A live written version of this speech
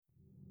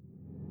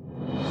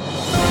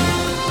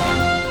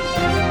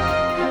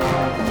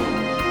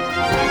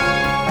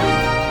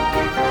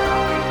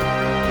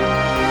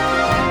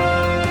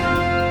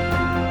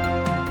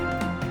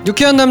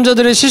유쾌한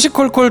남자들의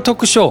시시콜콜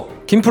토크쇼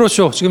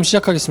김프로쇼 지금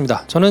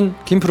시작하겠습니다. 저는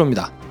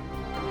김프로입니다.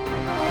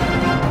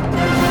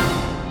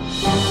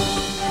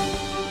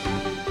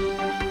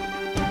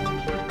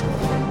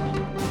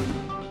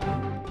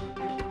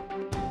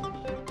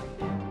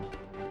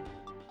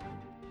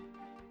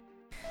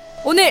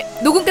 오늘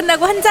녹음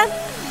끝나고 한 잔?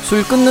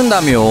 술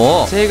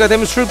끊는다며. 새해가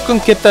되면 술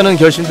끊겠다는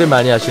결심들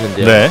많이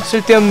하시는데요. 네.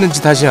 쓸데없는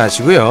짓 하지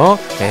마시고요.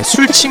 네,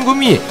 술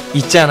친구미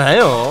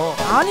있잖아요.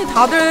 아니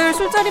다들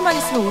술자리만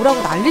있으면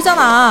오라고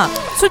난리잖아.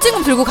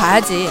 술친금 들고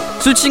가야지.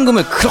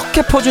 술친금을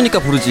그렇게 퍼주니까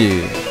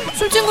부르지.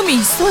 술친금이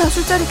있어야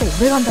술자리가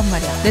오래 간단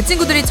말이야. 내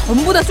친구들이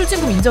전부 다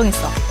술친금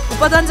인정했어.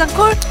 오빠도 한 잔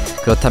콜?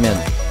 그렇다면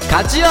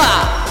가지야.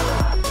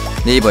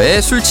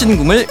 네이버에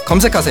술친금을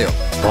검색하세요.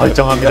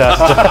 멀쩡합니다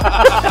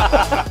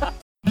진짜.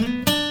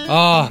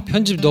 아,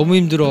 편집 너무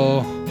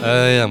힘들어.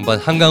 에이, 한번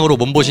한강으로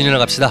몸보신이나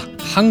갑시다.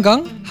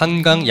 한강?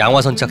 한강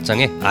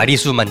양화선착장에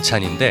아리수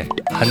만찬인데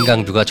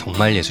한강뷰가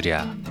정말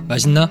예술이야.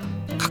 맛있나?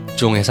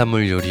 각종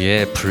해산물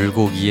요리에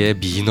불고기에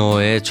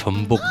민어에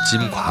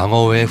전복찜,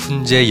 광어회,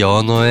 훈제,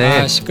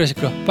 연어회. 아, 시끄러.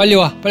 빨리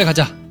와, 빨리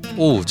가자.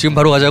 오, 지금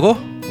바로 가자고?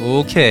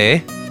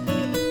 오케이.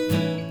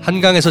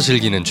 한강에서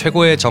즐기는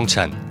최고의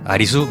정찬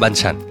아리수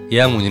만찬.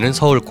 예약 문의는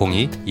서울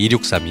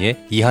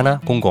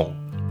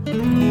 02-2632-2100.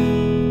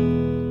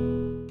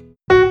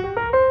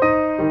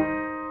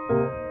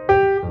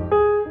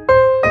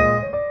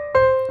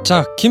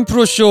 자,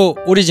 김프로쇼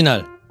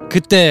오리지널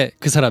그때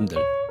그 사람들.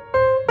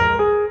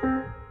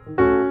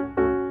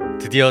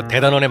 드디어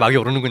대단원의 막이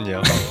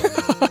오르는군요.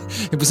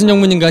 무슨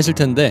영문인가 하실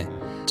텐데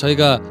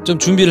저희가 좀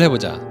준비를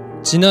해보자.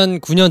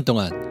 지난 9년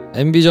동안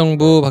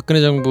MB정부,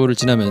 박근혜 정부를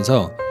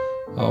지나면서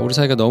우리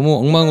사회가 너무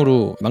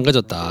엉망으로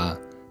망가졌다.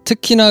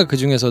 특히나 그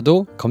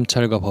중에서도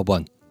검찰과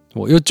법원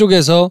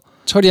이쪽에서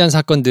처리한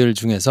사건들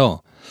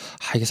중에서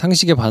이게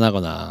상식에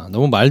반하거나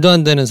너무 말도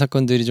안 되는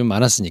사건들이 좀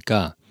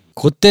많았으니까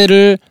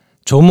그때를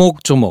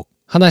조목조목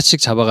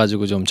하나씩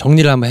잡아가지고 좀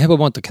정리를 한번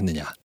해보면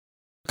어떻겠느냐.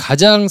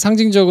 가장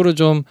상징적으로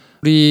좀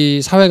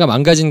우리 사회가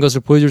망가진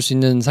것을 보여줄 수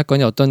있는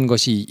사건이 어떤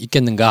것이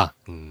있겠는가.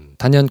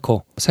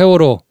 단연코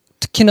세월호,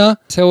 특히나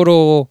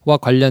세월호와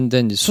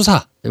관련된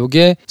수사,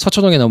 이게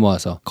서초동에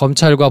넘어와서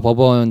검찰과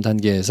법원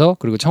단계에서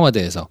그리고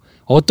청와대에서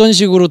어떤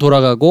식으로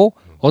돌아가고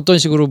어떤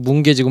식으로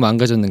뭉개지고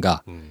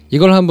망가졌는가.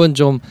 이걸 한번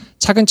좀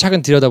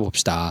차근차근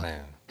들여다봅시다.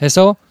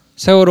 해서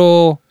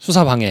세월호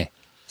수사 방해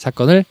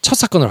사건을 첫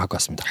사건으로 갖고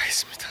왔습니다.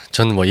 알겠습니다.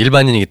 저는 뭐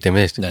일반인이기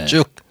때문에 네.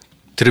 쭉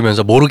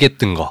들으면서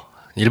모르겠던 거,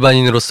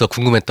 일반인으로서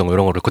궁금했던 거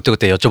이런 거를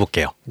그때그때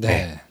여쭤볼게요.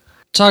 네.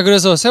 자,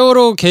 그래서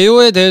세월호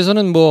개요에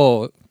대해서는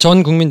뭐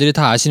전 국민들이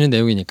다 아시는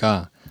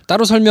내용이니까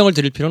따로 설명을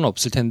드릴 필요는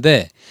없을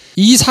텐데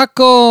이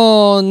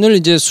사건을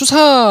이제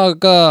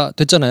수사가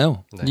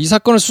됐잖아요. 네. 이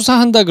사건을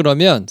수사한다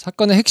그러면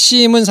사건의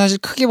핵심은 사실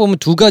크게 보면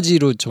두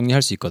가지로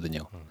정리할 수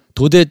있거든요.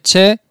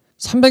 도대체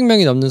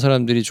 300명이 넘는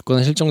사람들이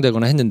죽거나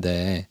실종되거나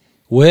했는데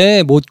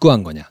왜 못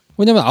구한 거냐.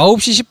 왜냐면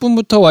 9시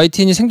 10분부터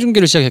YTN이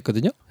생중계를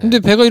시작했거든요. 근데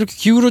배가 이렇게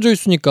기울어져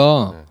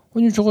있으니까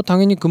아니 저거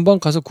당연히 금방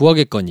가서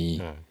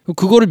구하겠거니.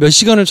 그거를 몇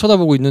시간을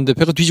쳐다보고 있는데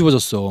배가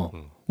뒤집어졌어.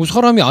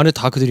 사람이 안에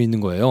다 그들이 있는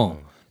거예요.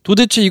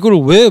 도대체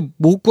이걸 왜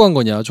못 구한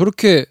거냐.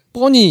 저렇게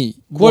뻔히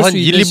구할 수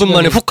있는 1, 2분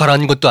만에 훅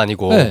가라앉은 것도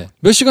아니고. 네,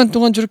 몇 시간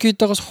동안 저렇게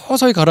있다가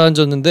서서히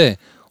가라앉았는데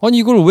아니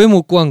이걸 왜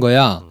못 구한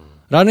거야.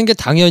 라는 게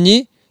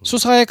당연히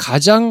수사의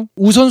가장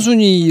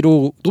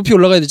우선순위로 높이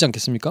올라가야 되지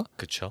않겠습니까?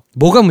 그렇죠.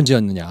 뭐가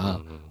문제였느냐.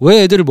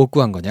 왜 애들을 못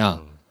구한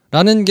거냐.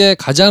 라는 게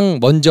가장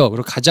먼저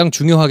그리고 가장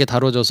중요하게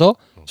다뤄져서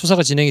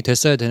수사가 진행이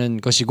됐어야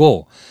되는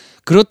것이고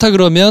그렇다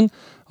그러면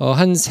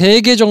한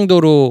 3개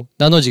정도로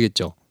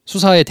나눠지겠죠.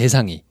 수사의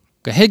대상이.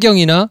 그러니까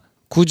해경이나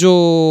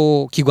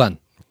구조기관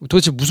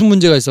도대체 무슨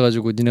문제가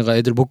있어가지고 니네가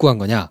애들 못 구한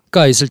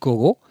거냐가 있을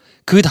거고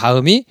그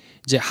다음이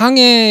이제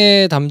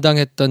항해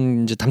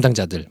담당했던 이제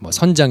담당자들 뭐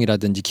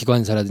선장이라든지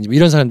기관사라든지 뭐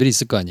이런 사람들이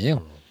있을 거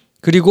아니에요.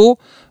 그리고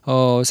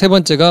세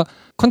번째가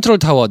컨트롤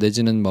타워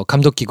내지는 뭐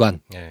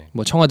감독기관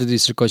뭐 청와대도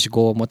있을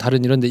것이고 뭐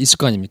다른 이런 데 있을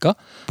거 아닙니까?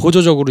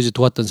 보조적으로 이제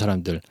도왔던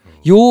사람들.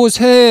 요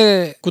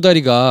세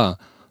구다리가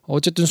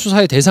어쨌든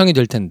수사의 대상이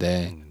될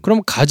텐데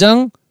그럼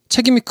가장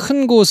책임이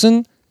큰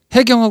곳은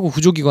해경하고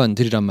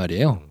구조기관들이란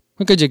말이에요.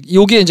 그러니까 이제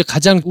요게 이제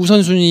가장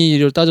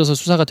우선순위를 따져서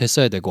수사가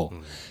됐어야 되고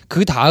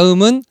그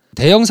다음은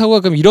대형 사고가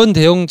그럼 이런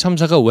대형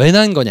참사가 왜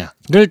난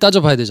거냐를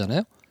따져봐야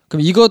되잖아요.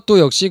 그럼 이것도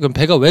역시 그럼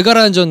배가 왜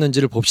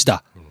가라앉았는지를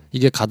봅시다.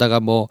 이게 가다가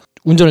뭐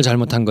운전을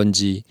잘못한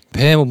건지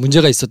배에 뭐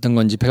문제가 있었던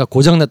건지 배가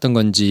고장났던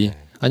건지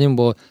아니면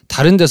뭐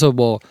다른 데서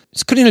뭐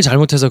스크린을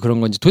잘못해서 그런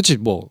건지 도대체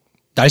뭐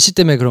날씨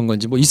때문에 그런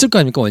건지 뭐 있을 거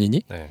아닙니까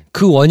원인이?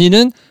 그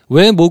원인은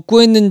왜 못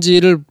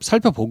구했는지를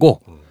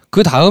살펴보고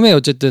그 다음에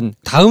어쨌든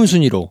다음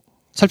순위로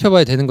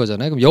살펴봐야 되는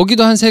거잖아요. 그럼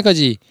여기도 한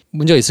 3가지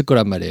문제가 있을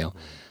거란 말이에요.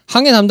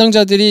 항해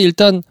담당자들이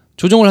일단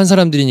조종을 한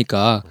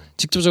사람들이니까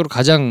직접적으로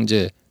가장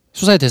이제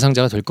수사의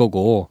대상자가 될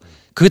거고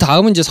그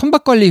다음은 이제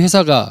선박관리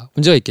회사가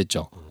문제가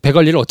있겠죠. 배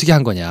관리를 어떻게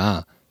한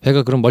거냐.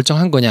 배가 그럼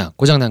멀쩡한 거냐.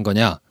 고장난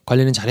거냐.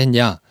 관리는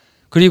잘했냐.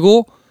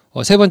 그리고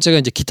세 번째가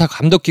이제 기타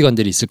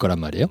감독기관들이 있을 거란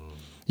말이에요.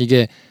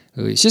 이게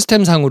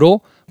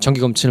시스템상으로 정기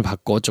검침을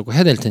받고 어쩌고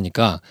해야 될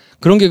테니까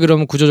그런 게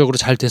그러면 구조적으로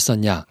잘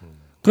됐었냐?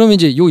 그러면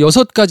이제 요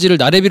 6가지를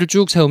나래비를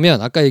쭉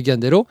세우면 아까 얘기한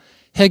대로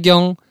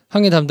해경,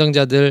 항해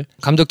담당자들,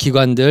 감독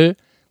기관들,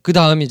 그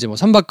다음 이제 뭐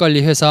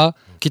선박관리 회사,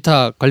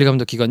 기타 관리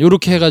감독 기관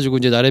요렇게 해가지고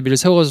이제 나래비를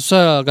세워서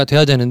수사가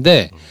돼야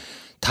되는데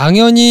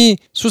당연히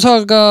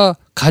수사가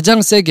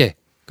가장 세게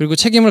그리고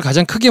책임을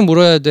가장 크게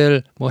물어야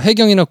될 뭐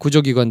해경이나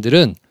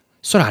구조기관들은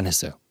수사를 안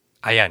했어요.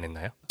 아예 안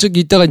했나요? 즉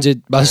이따가 이제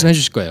말씀해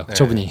주실 거예요. 네.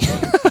 저분이.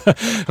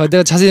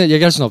 내가 자세히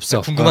얘기할 수는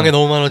없어. 궁금한 게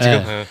너무 많아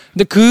지금. 네.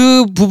 근데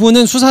그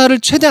부분은 수사를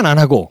최대한 안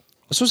하고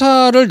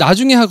수사를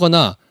나중에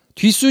하거나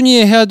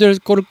뒷순위에 해야 될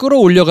거를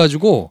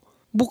끌어올려가지고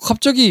뭐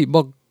갑자기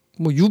막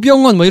뭐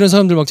유병헌 뭐 이런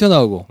사람들 막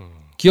튀어나오고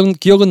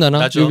기억은 나나?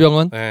 나죠.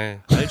 유병헌? 네,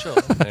 알죠.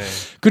 네.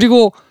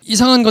 그리고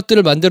이상한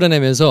것들을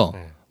만들어내면서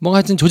네. 뭔가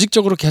하여튼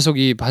조직적으로 계속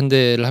이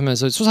반대를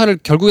하면서 수사를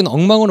결국엔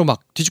엉망으로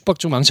막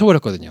뒤죽박죽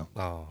망쳐버렸거든요.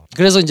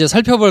 그래서 이제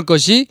살펴볼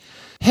것이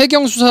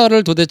해경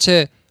수사를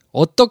도대체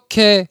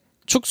어떻게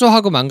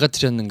축소하고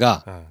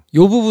망가뜨렸는가 이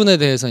부분에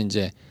대해서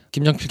이제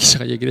김정필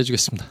기자가 얘기를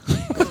해주겠습니다.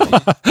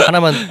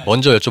 하나만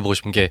먼저 여쭤보고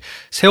싶은 게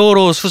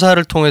세월호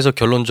수사를 통해서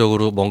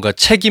결론적으로 뭔가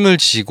책임을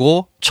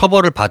지고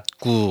처벌을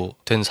받고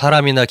된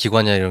사람이나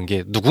기관이나 이런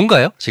게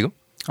누군가요? 지금?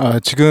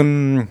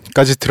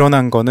 지금까지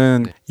드러난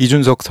거는 네.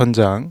 이준석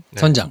선장.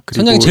 선장. 그리고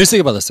선장이 제일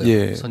세게 받았어요.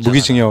 예, 선장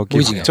무기징역이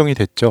무기징역. 확정이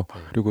됐죠.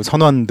 그리고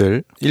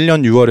선원들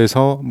 1년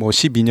 6월에서 뭐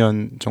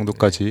 12년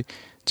정도까지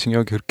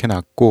징역이 그렇게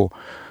났고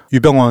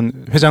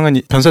유병헌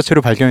회장은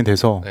변사체로 발견이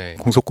돼서 네.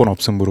 공소권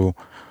없음으로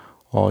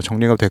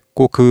정리가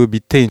됐고 그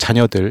밑에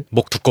자녀들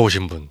목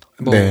두꺼우신 분.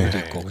 뭐 네.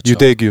 있고, 그쵸?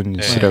 유대균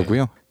네.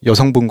 씨라고요.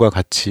 여성분과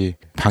같이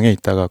방에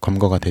있다가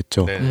검거가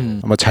됐죠. 네.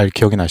 아마 잘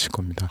기억이 나실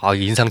겁니다. 아,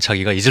 이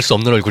인상착의가 잊을 수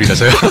없는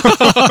얼굴이라서요.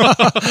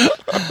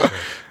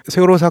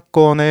 세월호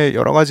사건의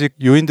여러 가지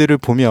요인들을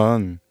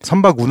보면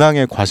선박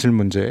운항의 과실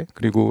문제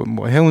그리고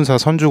뭐 해운사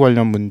선주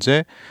관련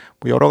문제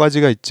뭐 여러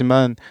가지가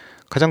있지만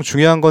가장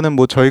중요한 거는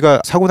뭐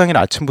저희가 사고 당일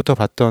아침부터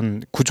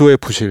봤던 구조의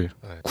부실.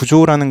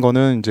 구조라는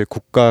거는 이제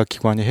국가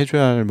기관이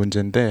해줘야 할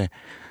문제인데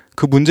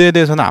그 문제에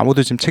대해서는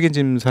아무도 지금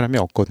책임진 사람이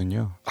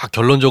없거든요.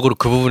 결론적으로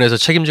그 부분에서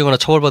책임지거나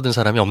처벌받은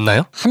사람이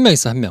없나요? 한 명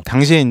있어, 한 명.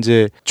 당시에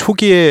이제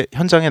초기에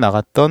현장에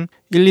나갔던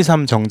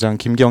 123 정장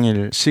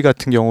김경일 씨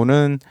같은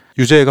경우는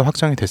유죄가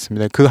확정이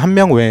됐습니다. 그 한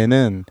명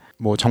외에는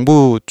뭐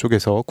정부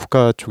쪽에서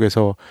국가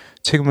쪽에서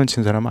책임을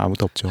진 사람은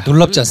아무도 없죠.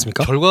 놀랍지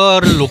않습니까?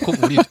 결과를 놓고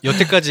우리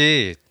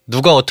여태까지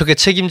누가 어떻게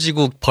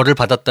책임지고 벌을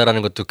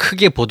받았다라는 것도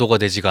크게 보도가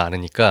되지가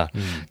않으니까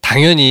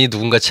당연히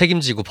누군가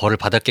책임지고 벌을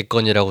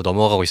받았겠거니라고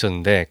넘어가고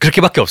있었는데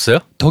그렇게밖에 없어요?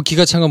 더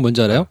기가 찬 건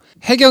뭔지 알아요?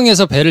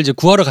 해경에서 배를 이제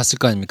구하러 갔을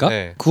거 아닙니까?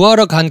 네.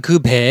 구하러 간 그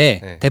배의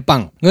네.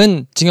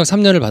 대빵은 징역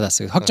 3년을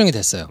받았어요. 확정이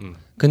됐어요.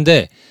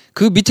 근데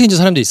그 밑에 이제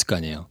사람도 있을 거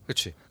아니에요.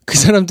 그렇지. 그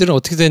사람들은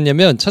어떻게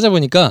됐냐면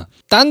찾아보니까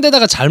딴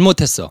데다가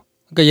잘못했어.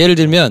 그러니까 예를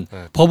들면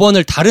네.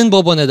 법원을 다른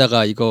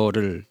법원에다가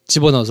이거를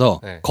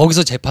집어넣어서 네.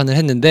 거기서 재판을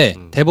했는데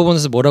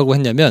대법원에서 뭐라고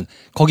했냐면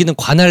거기는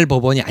관할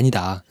법원이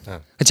아니다. 네.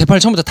 재판을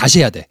처음부터 다시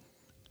해야 돼.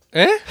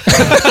 에?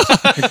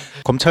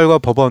 검찰과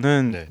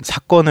법원은 네.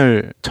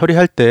 사건을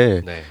처리할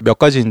때 네. 몇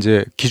가지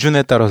이제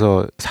기준에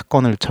따라서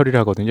사건을 처리를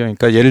하거든요.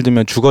 그러니까 예를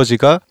들면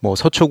주거지가 뭐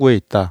서초구에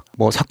있다.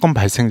 뭐 사건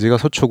발생지가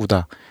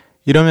서초구다.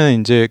 이러면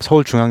이제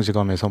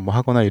서울중앙지검에서 뭐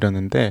하거나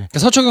이러는데 그러니까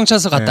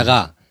서초경찰서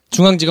갔다가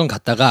중앙지검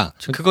갔다가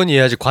그건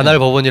이해하지. 관할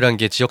법원이란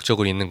게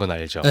지역적으로 있는 건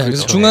알죠. 네,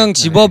 그래서 그렇죠.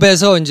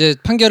 중앙지법에서 이제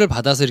판결을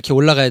받아서 이렇게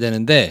올라가야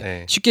되는데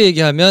네. 쉽게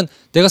얘기하면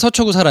내가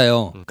서초구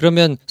살아요.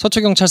 그러면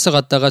서초경찰서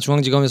갔다가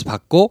중앙지검에서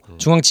받고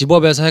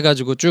중앙지법에서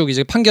해가지고 쭉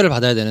이제 판결을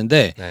받아야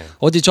되는데 네.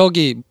 어디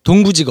저기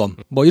동부지검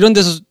뭐 이런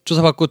데서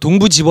조사받고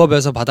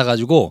동부지법에서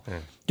받아가지고 네.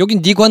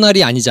 여긴 네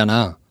관할이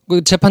아니잖아.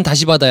 그 재판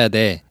다시 받아야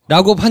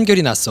돼라고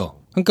판결이 났어.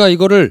 그러니까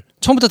이거를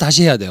처음부터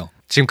다시 해야 돼요.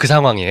 지금 그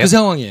상황이에요? 그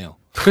상황이에요.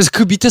 그래서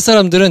그 밑에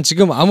사람들은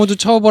지금 아무도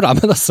처벌 안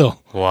받았어.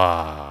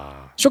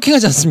 와,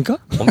 쇼킹하지 않습니까?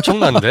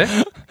 엄청난데?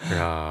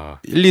 야.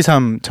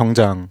 123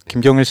 정장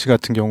김경일 씨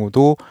같은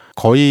경우도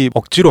거의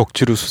억지로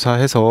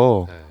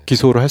수사해서 네.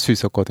 기소를 할 수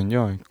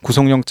있었거든요.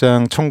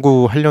 구속영장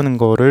청구하려는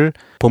거를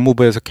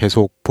법무부에서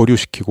계속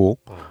보류시키고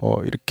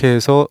이렇게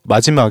해서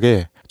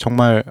마지막에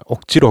정말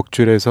억지로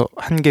해서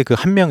한 게 그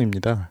한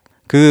명입니다.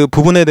 그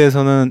부분에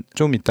대해서는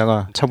좀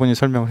이따가 차분히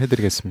설명을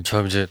해드리겠습니다.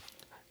 저 이제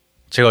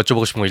제가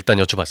여쭤보고 싶은 거 일단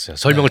여쭤봤어요.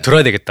 설명을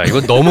들어야 되겠다.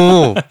 이건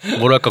너무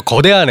뭐랄까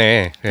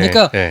거대하네.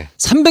 그러니까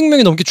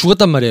 300명이 넘게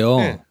죽었단 말이에요.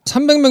 네.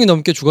 300명이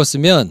넘게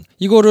죽었으면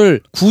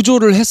이거를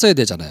구조를 했어야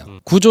되잖아요.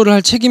 구조를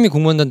할 책임이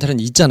공무원단체는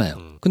있잖아요.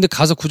 근데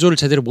가서 구조를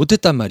제대로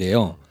못했단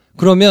말이에요.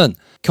 그러면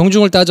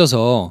경중을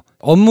따져서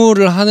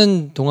업무를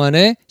하는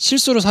동안에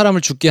실수로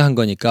사람을 죽게 한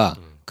거니까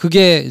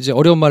그게 이제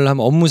어려운 말로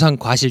하면 업무상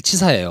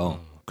과실치사예요.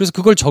 그래서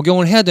그걸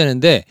적용을 해야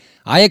되는데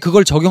아예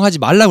그걸 적용하지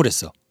말라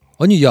그랬어.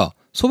 아니 야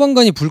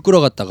소방관이 불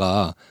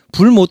끌어갔다가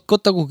불 못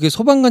껐다고 그게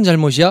소방관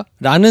잘못이야?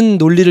 라는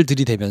논리를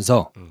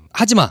들이대면서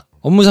하지마.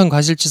 업무상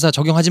과실치사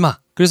적용하지마.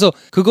 그래서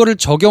그거를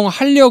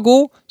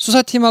적용하려고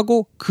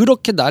수사팀하고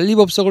그렇게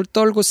난리법석을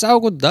떨고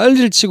싸우고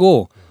난리를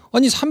치고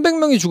아니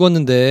 300명이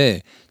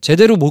죽었는데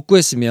제대로 못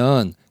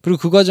구했으면 그리고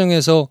그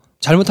과정에서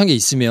잘못한 게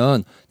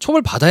있으면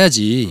처벌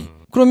받아야지.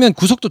 그러면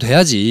구속도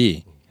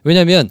돼야지.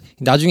 왜냐면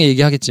나중에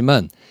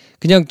얘기하겠지만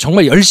그냥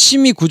정말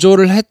열심히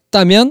구조를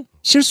했다면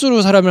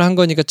실수로 사람을 한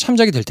거니까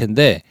참작이 될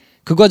텐데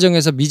그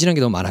과정에서 미진한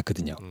게 너무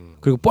많았거든요.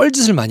 그리고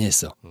뻘짓을 많이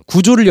했어.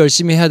 구조를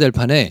열심히 해야 될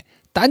판에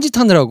딴짓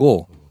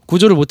하느라고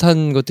구조를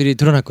못한 것들이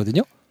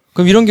드러났거든요.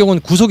 그럼 이런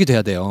경우는 구속이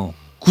돼야 돼요.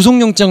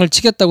 구속영장을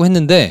치겠다고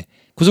했는데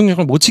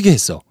구속영장을 못 치게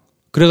했어.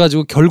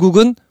 그래가지고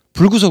결국은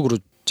불구속으로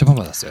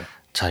재판받았어요.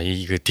 자,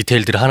 이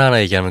디테일들을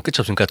하나하나 얘기하면 끝이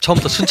없으니까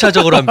처음부터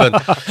순차적으로 한번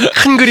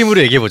큰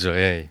그림으로 얘기해보죠.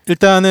 예.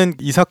 일단은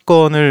이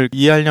사건을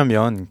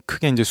이해하려면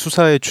크게 이제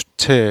수사의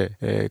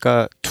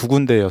주체가 두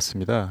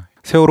군데였습니다.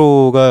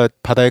 세월호가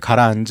바다에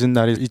가라앉은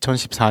날이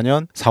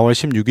 2014년 4월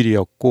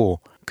 16일이었고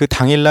그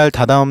당일날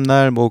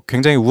다다음날 뭐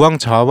굉장히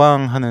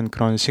우왕좌왕하는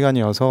그런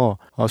시간이어서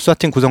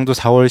수사팀 구성도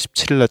 4월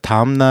 17일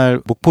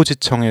다음날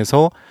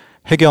목포지청에서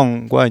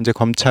해경과 이제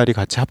검찰이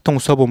같이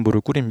합동수사본부를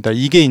꾸립니다.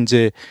 이게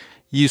이제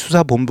이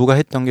수사본부가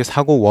했던 게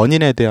사고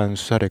원인에 대한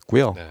수사를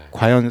했고요. 네.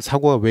 과연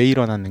사고가 왜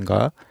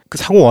일어났는가? 그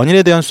사고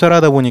원인에 대한 수사를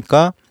하다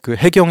보니까 그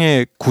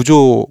해경의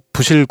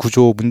부실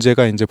구조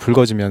문제가 이제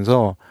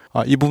불거지면서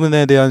이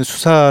부분에 대한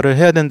수사를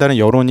해야 된다는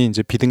여론이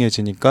이제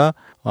비등해지니까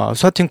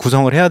수사팀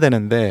구성을 해야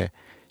되는데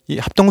이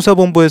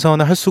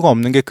합동수사본부에서는 할 수가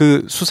없는 게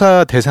그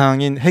수사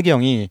대상인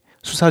해경이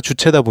수사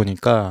주체다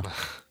보니까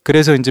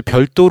그래서 이제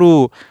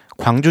별도로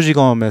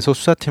광주지검에서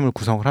수사팀을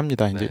구성을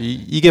합니다. 이제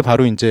이게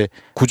바로 이제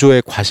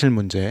구조의 과실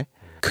문제.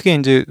 크게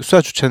이제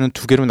수사 주체는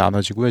두 개로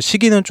나눠지고요.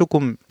 시기는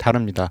조금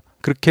다릅니다.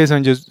 그렇게 해서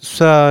이제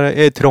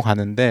수사에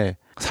들어가는데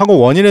사고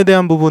원인에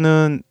대한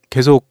부분은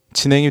계속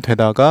진행이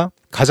되다가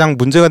가장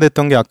문제가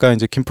됐던 게 아까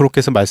이제 김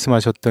프로께서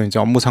말씀하셨던 이제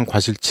업무상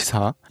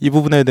과실치사 이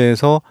부분에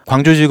대해서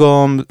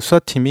광주지검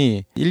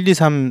수사팀이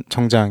 123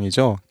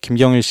 정장이죠.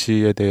 김경일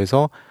씨에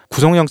대해서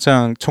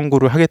구속영장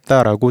청구를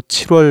하겠다라고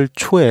 7월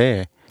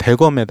초에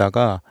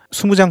대검에다가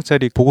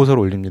 20장짜리 보고서를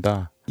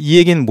올립니다. 이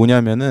얘기는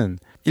뭐냐면은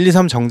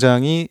 123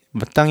 정장이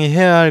마땅히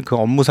해야 할 그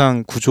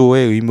업무상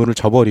구조의 의무를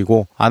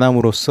저버리고 안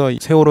함으로써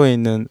세월호에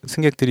있는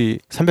승객들이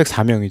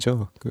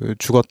 304명이죠. 그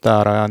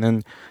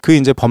죽었다라는 그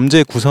이제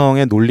범죄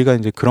구성의 논리가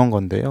이제 그런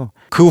건데요.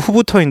 그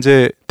후부터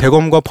이제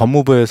대검과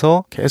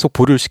법무부에서 계속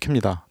보류를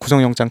시킵니다.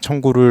 구속영장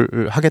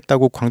청구를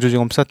하겠다고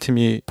광주지검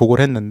수사팀이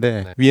보고를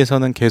했는데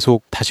위에서는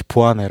계속 다시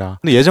보완해라.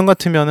 근데 예전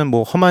같으면은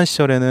뭐 험한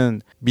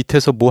시절에는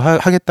밑에서 뭐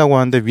하겠다고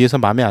하는데 위에서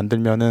마음에 안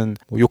들면은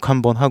뭐 욕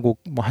한번 하고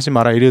뭐 하지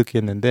마라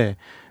이러겠는데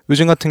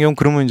요즘 같은 경우는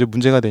그러면 이제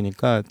문제가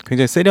되니까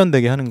굉장히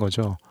세련되게 하는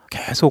거죠.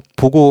 계속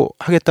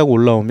보고하겠다고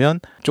올라오면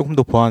조금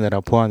더 보완해라.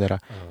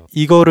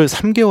 이거를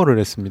 3개월을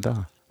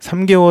했습니다.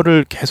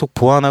 3개월을 계속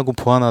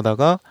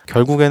보완하다가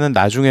결국에는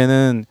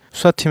나중에는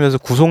수사팀에서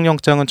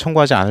구속영장은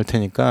청구하지 않을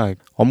테니까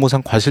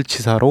업무상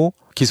과실치사로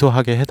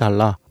기소하게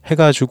해달라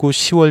해가지고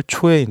 10월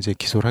초에 이제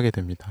기소를 하게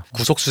됩니다.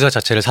 구속 수사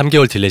자체를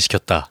 3개월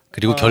딜레이시켰다.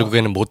 그리고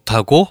결국에는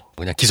못하고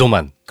그냥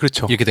기소만.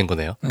 그렇죠. 이렇게 된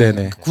거네요.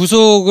 네네.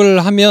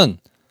 구속을 하면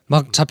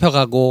막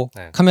잡혀가고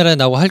카메라에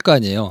나오고 할 거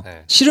아니에요.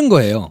 싫은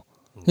거예요.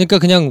 그러니까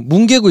그냥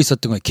뭉개고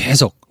있었던 거예요.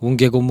 계속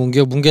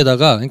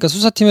뭉개다가 그러니까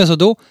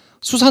수사팀에서도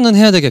수사는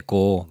해야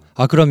되겠고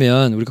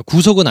그러면 우리가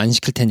구속은 안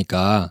시킬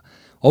테니까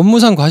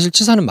업무상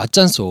과실치사는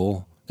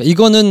맞잖소. 그러니까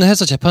이거는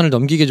해서 재판을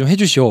넘기게 좀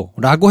해주시오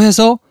라고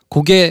해서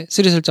그게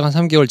스리슬쩍 한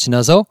 3개월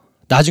지나서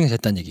나중에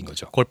됐다는 얘기인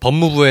거죠. 그걸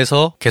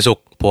법무부에서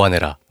계속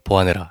보완해라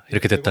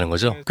이렇게 됐다는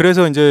거죠.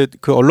 그래서 이제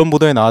그 언론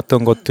보도에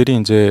나왔던 것들이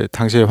이제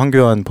당시에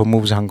황교안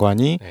법무부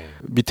장관이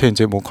밑에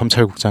이제 뭐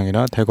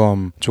검찰국장이나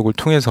대검 쪽을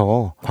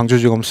통해서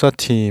광주지검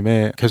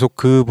수사팀에 계속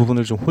그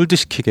부분을 좀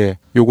홀드시키게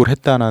요구를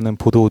했다라는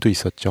보도도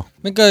있었죠.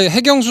 그러니까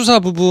해경 수사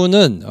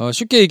부분은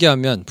쉽게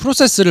얘기하면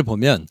프로세스를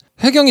보면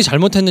해경이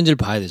잘못했는지를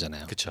봐야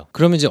되잖아요. 그렇죠.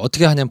 그러면 이제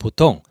어떻게 하냐면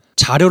보통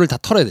자료를 다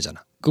털어야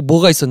되잖아. 그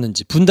뭐가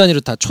있었는지 분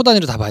단위로 다 초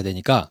단위로 다 봐야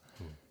되니까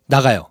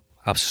나가요.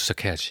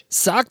 압수수색 해야지.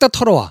 싹 다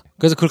털어와.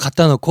 그래서 그걸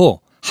갖다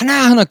놓고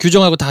하나하나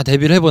규정하고 다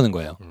대비를 해보는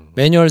거예요.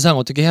 매뉴얼상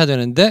어떻게 해야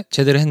되는데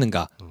제대로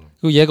했는가.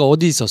 그리고 얘가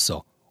어디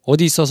있었어.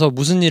 어디 있어서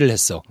무슨 일을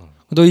했어.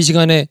 너 이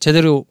시간에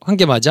제대로 한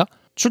게 맞아?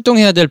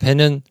 출동해야 될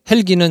배는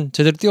헬기는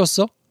제대로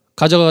띄웠어?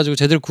 가져가가지고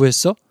제대로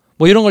구했어?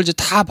 뭐 이런 걸 이제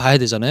다 봐야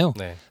되잖아요.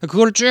 네.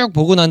 그걸 쭉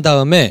보고 난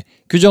다음에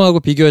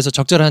규정하고 비교해서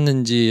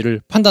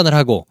적절했는지를 판단을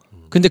하고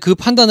근데 그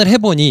판단을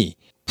해보니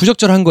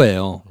부적절한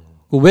거예요.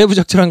 왜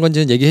부적절한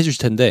건지는 얘기해 주실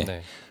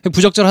텐데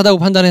부적절하다고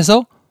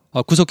판단해서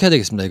구속해야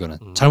되겠습니다. 이거는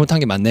잘못한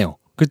게 맞네요.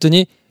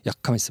 그랬더니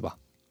가만 있어봐.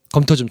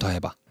 검토 좀 더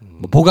해봐.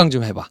 뭐 보강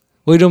좀 해봐.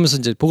 뭐 이러면서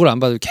이제 보고를 안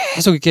받고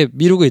계속 이렇게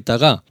미루고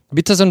있다가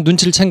밑에서는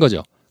눈치를 챈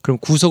거죠. 그럼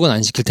구속은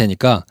안 시킬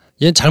테니까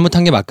얘는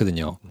잘못한 게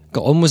맞거든요.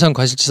 그러니까 업무상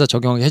과실치사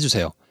적용하게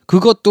해주세요.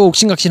 그것도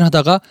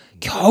옥신각신하다가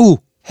겨우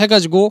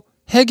해가지고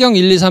해경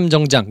 123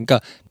 정장 그러니까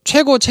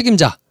최고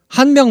책임자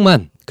한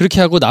명만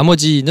그렇게 하고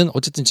나머지는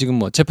어쨌든 지금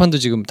뭐 재판도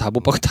지금 다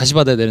못 받고 다시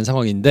받아야 되는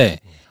상황인데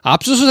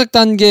압수수색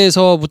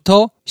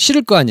단계에서부터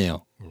싫을 거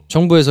아니에요.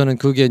 정부에서는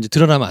그게 이제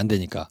드러나면 안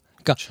되니까.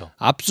 그러니까 그렇죠.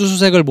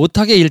 압수수색을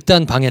못하게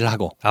일단 방해를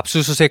하고.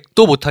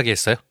 압수수색도 못하게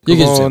했어요?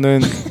 얘기해주세요.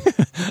 그거는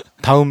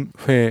다음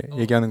회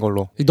얘기하는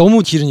걸로.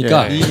 너무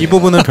길으니까 이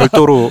부분은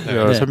별도로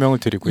설명을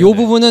드리고요. 이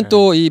부분은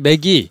또 이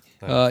맥이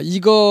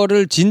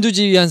이거를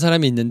진두지휘한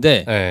사람이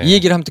있는데 네. 이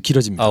얘기를 하면 또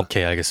길어집니다.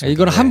 오케이, 알겠습니다.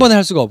 이거는 한 번에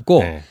할 수가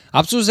없고 네.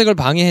 압수수색을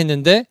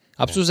방해했는데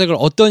압수수색을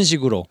어떤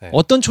식으로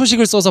어떤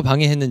초식을 써서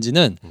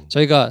방해했는지는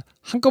저희가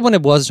한꺼번에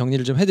모아서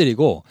정리를 좀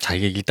해드리고. 자,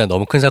 이게 일단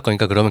너무 큰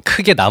사건이니까 그러면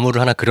크게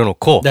나무를 하나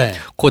그려놓고 네.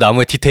 그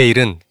나무의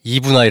디테일은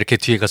 2부나 이렇게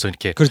뒤에 가서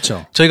이렇게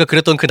그렇죠. 저희가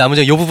그렸던 그 나무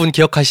중에 이 부분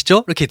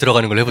기억하시죠? 이렇게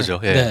들어가는 걸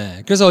해보죠. 예.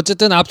 네. 그래서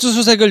어쨌든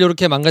압수수색을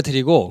이렇게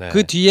망가뜨리고 네.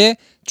 그 뒤에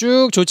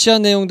쭉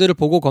조치한 내용들을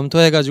보고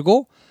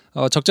검토해가지고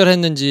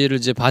적절했는지를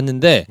이제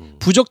봤는데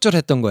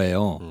부적절했던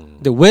거예요.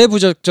 근데 왜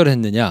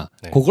부적절했느냐?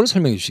 그걸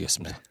설명해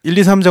주시겠습니다. 1,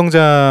 2, 3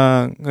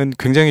 정장은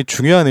굉장히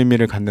중요한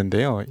의미를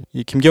갖는데요.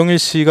 이 김경일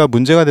씨가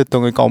문제가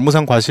됐던 그러니까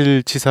업무상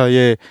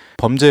과실치사의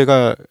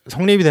범죄가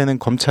성립이 되는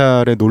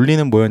검찰의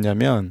논리는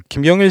뭐였냐면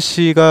김경일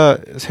씨가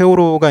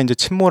세월호가 이제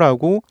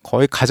침몰하고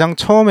거의 가장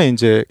처음에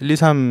이제 1, 2,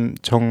 3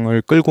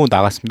 정을 끌고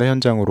나갔습니다.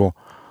 현장으로.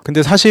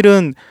 근데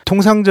사실은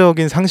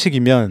통상적인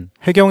상식이면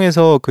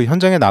해경에서 그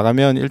현장에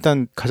나가면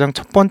일단 가장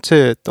첫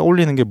번째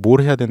떠올리는 게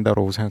뭘 해야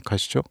된다고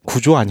생각하시죠?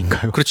 구조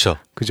아닌가요? 그렇죠.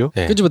 그죠?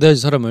 예. 끄집어 내야지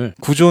사람을.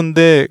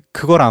 구조인데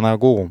그걸 안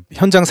하고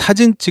현장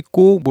사진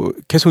찍고 뭐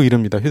계속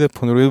이릅니다.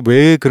 휴대폰으로.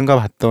 왜 그런가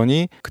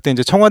봤더니 그때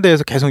이제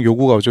청와대에서 계속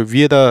요구가 오죠.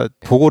 위에다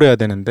보고를 해야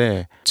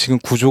되는데 지금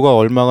구조가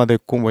얼마가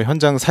됐고 뭐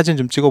현장 사진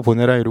좀 찍어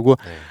보내라 이러고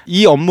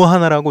이 업무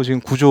하나라고 지금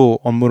구조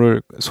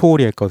업무를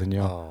소홀히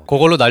했거든요.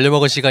 그걸로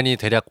날려먹은 시간이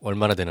대략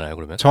얼마나 되나요,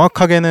 그러면?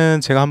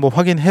 정확하게는 제가 한번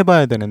확인해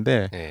봐야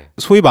되는데 네.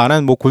 소위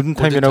말하는 뭐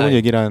골든타임이라고 골든타임.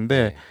 얘기를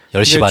하는데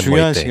 10시 반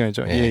중요한 뭐 이때.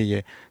 시간이죠. 예.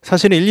 예.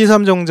 사실은 1, 2,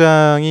 3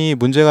 정장이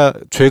문제가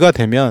죄가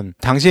되면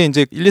당시에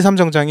이제 1, 2, 3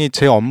 정장이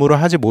제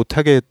업무를 하지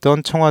못하게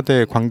했던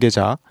청와대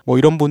관계자 뭐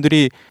이런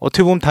분들이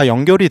어떻게 보면 다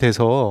연결이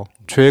돼서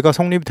죄가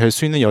성립이 될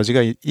수 있는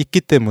여지가 있기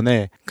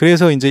때문에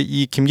그래서 이제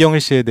이 김경일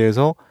씨에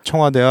대해서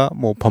청와대와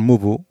뭐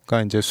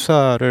법무부가 이제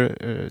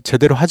수사를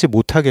제대로 하지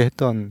못하게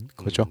했던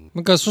거죠.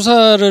 그러니까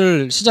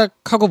수사를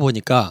시작하고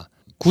보니까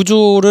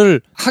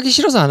구조를 하기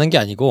싫어서 안 한 게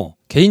아니고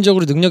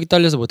개인적으로 능력이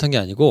딸려서 못한 게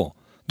아니고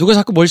누가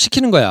자꾸 뭘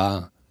시키는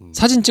거야.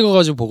 사진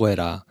찍어가지고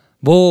보고해라.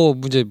 뭐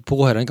문제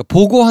보고해라. 그러니까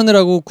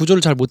보고하느라고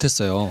구조를 잘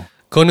못했어요.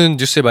 그거는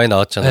뉴스에 많이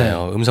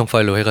나왔잖아요. 음성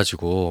파일로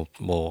해가지고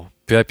뭐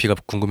VIP가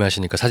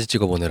궁금해하시니까 사진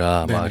찍어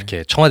보내라. 막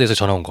이렇게 청와대에서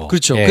전화 온 거.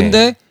 그렇죠. 예.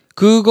 근데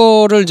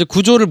그거를 이제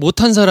구조를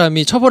못한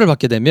사람이 처벌을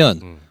받게 되면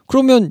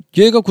그러면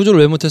얘가 구조를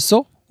왜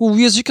못했어?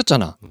 위에서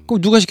시켰잖아.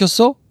 그럼 누가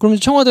시켰어? 그럼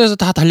청와대에서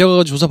다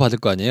달려가서 조사 받을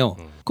거 아니에요.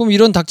 그럼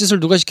이런 닭짓을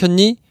누가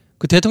시켰니?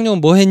 그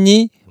대통령은 뭐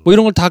했니? 뭐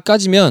이런 걸 다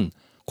까지면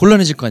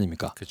곤란해질 거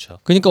아닙니까? 그렇죠.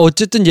 그러니까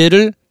어쨌든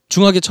얘를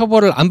중하게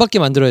처벌을 안 받게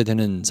만들어야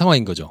되는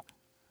상황인 거죠.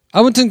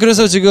 아무튼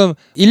그래서 지금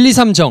 1, 2,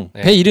 3정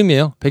배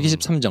이름이에요.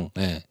 123정.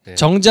 네.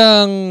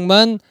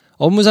 정장만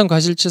업무상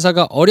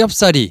과실치사가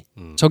어렵사리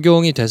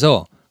적용이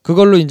돼서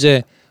그걸로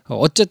이제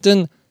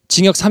어쨌든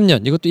징역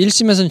 3년. 이것도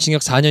 1심에서는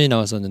징역 4년이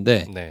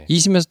나왔었는데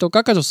 2심에서 또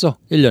깎아줬어.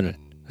 1년을.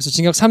 그래서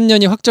징역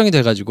 3년이 확정이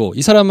돼가지고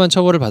이 사람만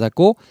처벌을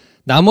받았고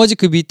나머지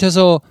그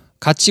밑에서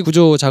같이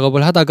구조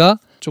작업을 하다가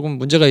조금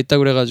문제가 있다고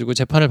그래가지고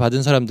재판을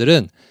받은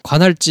사람들은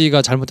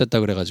관할지가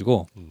잘못됐다고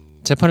그래가지고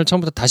재판을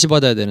처음부터 다시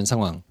받아야 되는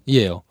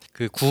상황이에요.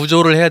 그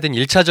구조를 해야 되는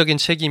 1차적인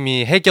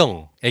책임이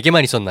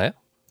해경에게만 있었나요?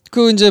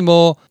 그 이제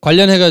뭐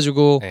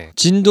관련해가지고 네.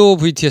 진도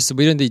VTS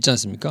뭐 이런 데 있지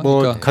않습니까? 뭐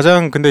그러니까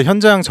가장 근데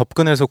현장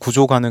접근해서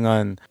구조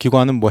가능한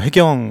기관은 뭐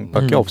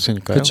해경밖에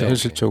없으니까요. 그쵸.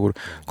 현실적으로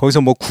거기서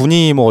뭐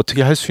군이 뭐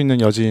어떻게 할 수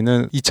있는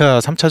여지는 2차,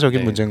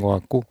 3차적인 문제인 것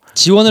같고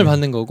지원을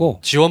받는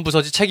거고 지원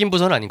부서지 책임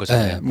부서는 아닌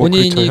거잖아요. 뭐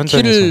본인이 그렇죠,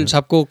 키를 현장에서는.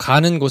 잡고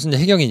가는 곳은 이제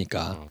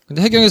해경이니까.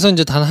 근데 해경에서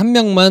이제 단 한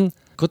명만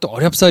그것도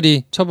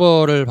어렵사리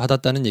처벌을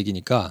받았다는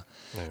얘기니까.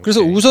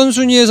 그래서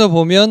우선순위에서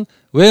보면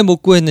왜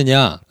못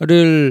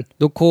구했느냐를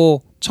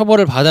놓고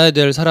처벌을 받아야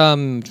될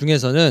사람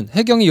중에서는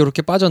해경이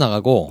이렇게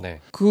빠져나가고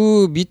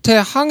그 밑에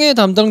항해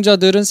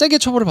담당자들은 세게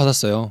처벌을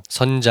받았어요.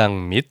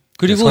 선장 및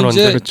그리고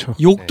선원들. 이제 그렇죠.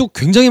 욕도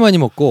굉장히 많이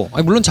먹고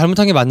아니 물론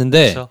잘못한 게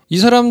맞는데 그렇죠. 이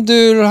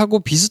사람들하고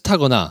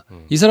비슷하거나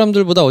이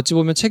사람들보다 어찌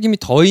보면 책임이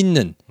더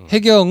있는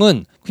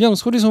해경은 그냥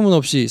소리 소문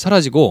없이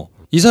사라지고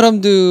이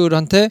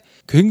사람들한테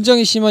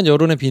굉장히 심한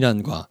여론의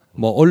비난과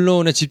뭐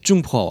언론의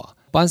집중 포화와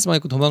빤스만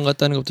입고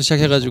도망갔다는 것부터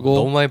시작해가지고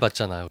너무 많이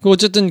봤잖아요.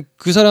 어쨌든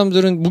그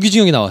사람들은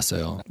무기징역이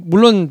나왔어요.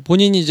 물론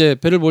본인이 이제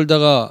배를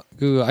몰다가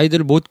그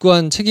아이들을 못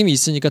구한 책임이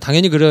있으니까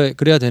당연히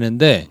그래야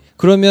되는데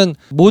그러면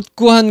못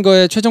구한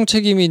거에 최종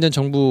책임이 있는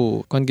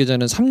정부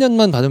관계자는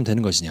 3년만 받으면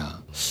되는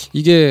것이냐.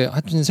 이게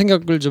하여튼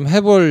생각을 좀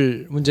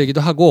해볼 문제이기도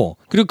하고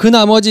그리고 그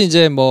나머지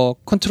이제 뭐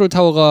컨트롤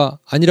타워가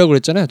아니라고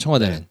그랬잖아요.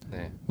 청와대는.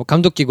 뭐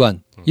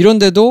감독기관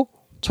이런데도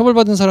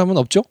처벌받은 사람은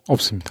없죠?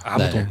 없습니다.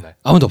 아무도 없나요?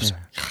 아무도 없어요.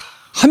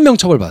 한 명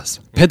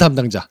처벌받았어. 배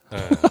담당자.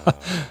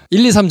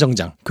 1, 2, 3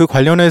 정장. 그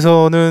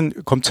관련해서는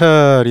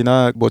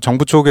검찰이나 뭐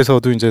정부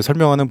쪽에서도 이제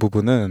설명하는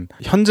부분은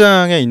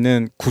현장에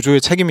있는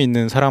구조에 책임이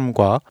있는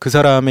사람과 그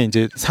사람의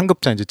이제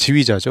상급자 이제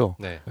지휘자죠.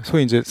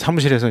 소위 이제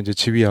사무실에서 이제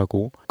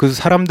지휘하고 그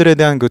사람들에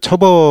대한 그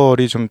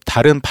처벌이 좀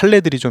다른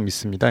판례들이 좀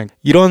있습니다.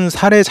 이런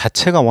사례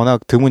자체가 워낙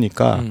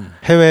드무니까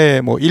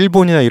해외 뭐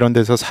일본이나 이런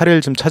데서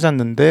사례를 좀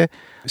찾았는데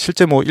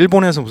실제 뭐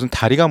일본에서 무슨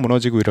다리가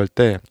무너지고 이럴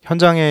때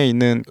현장에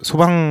있는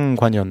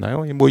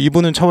소방관이었나요? 뭐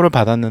이분은 처벌을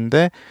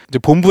받았는데 이제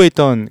본부에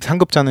있던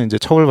상급자는 이제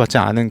처벌받지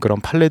않은 그런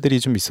판례들이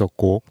좀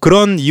있었고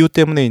그런 이유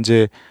때문에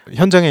이제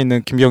현장에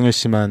있는 김경일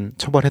씨만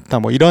처벌했다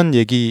뭐 이런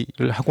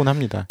얘기를 하곤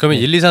합니다. 그러면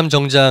 1, 2, 3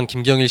 정장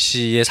김경일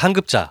씨의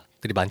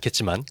상급자들이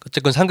많겠지만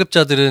어쨌건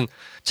상급자들은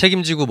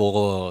책임지고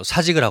뭐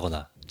사직을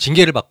하거나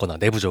징계를 받거나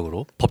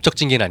내부적으로 법적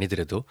징계는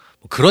아니더라도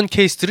뭐 그런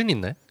케이스들은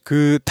있나요?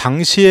 그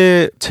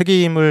당시에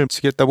책임을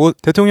지겠다. 뭐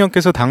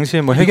대통령께서 당시에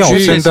뭐 해경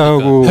육주에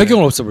없앤다고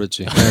해경을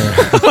없애버렸지.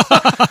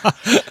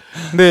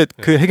 근데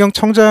그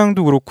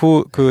해경청장도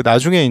그렇고 그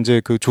나중에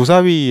이제 그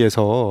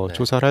조사위에서 네.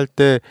 조사를 할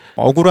때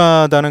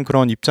억울하다는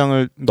그런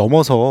입장을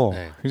넘어서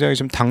네. 굉장히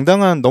좀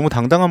너무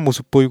당당한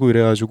모습 보이고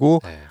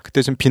이래가지고 네.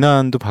 그때 좀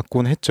비난도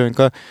받곤 했죠.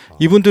 그러니까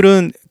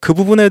이분들은 그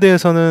부분에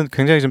대해서는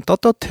굉장히 좀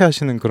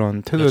떳떳해하시는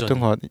그런 태도였던 여전히.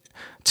 것 같아요.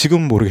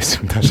 지금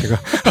모르겠습니다, 제가.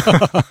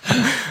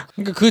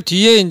 그러니까 그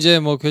뒤에 이제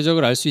뭐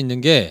궤적을 알 수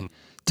있는 게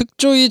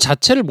특조위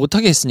자체를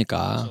못하게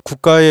했으니까.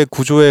 국가의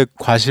구조의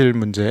과실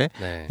문제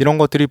네. 이런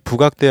것들이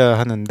부각돼야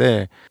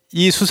하는데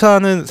이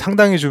수사는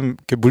상당히 좀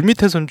이렇게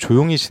물밑에서는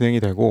조용히 진행이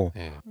되고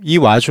네. 이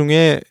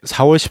와중에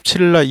 4월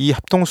 17일 날 이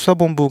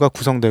합동수사본부가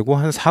구성되고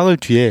한 사흘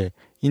뒤에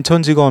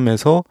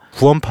인천지검에서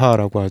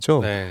구원파라고 하죠.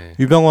 네.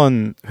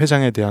 유병원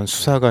회장에 대한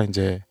수사가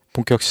이제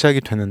본격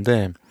시작이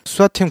되는데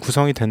수사팀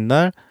구성이 된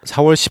날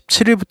 4월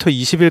 17일부터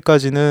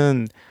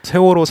 20일까지는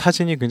세월호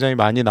사진이 굉장히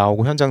많이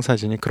나오고 현장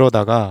사진이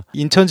그러다가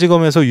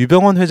인천지검에서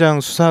유병원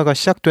회장 수사가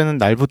시작되는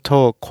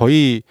날부터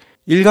거의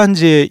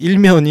일간지의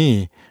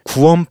일면이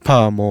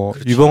구원파 뭐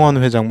그렇죠.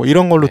 유병원 회장 뭐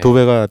이런 걸로 네.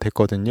 도배가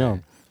됐거든요.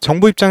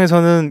 정부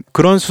입장에서는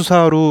그런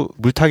수사로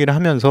물타기를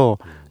하면서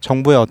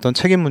정부의 어떤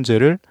책임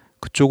문제를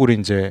그쪽으로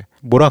이제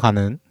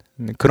몰아가는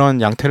그런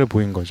양태를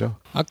보인 거죠.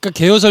 아까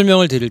개요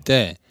설명을 드릴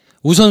때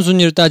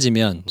우선순위를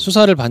따지면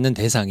수사를 받는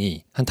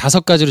대상이 한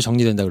 5가지로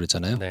정리된다고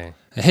그랬잖아요. 네.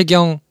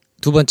 해경,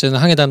 두 번째는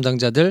항해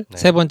담당자들, 네.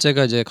 세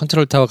번째가 이제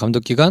컨트롤타워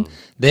감독기관,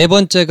 네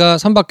번째가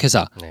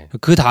선박회사, 네.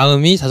 그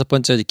다음이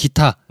 5번째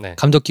기타 네.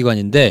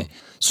 감독기관인데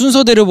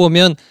순서대로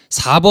보면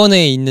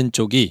 4번에 있는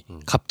쪽이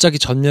갑자기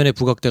전면에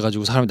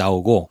부각돼가지고 사람이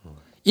나오고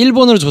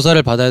 1번으로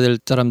조사를 받아야 될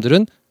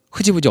사람들은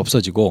흐지부지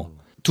없어지고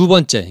두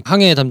번째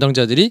항해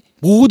담당자들이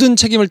모든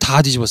책임을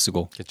다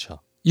뒤집어쓰고 그렇죠.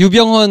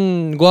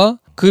 유병헌과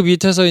그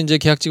밑에서 이제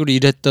계약직으로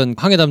일했던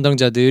항해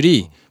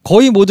담당자들이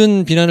거의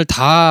모든 비난을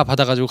다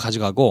받아가지고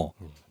가져가고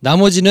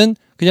나머지는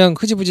그냥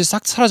흐지부지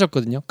싹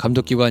사라졌거든요.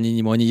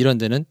 감독기관이니 뭐니 이런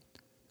데는.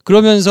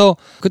 그러면서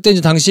그때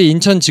이제 당시에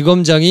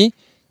인천지검장이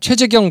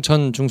최재경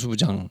전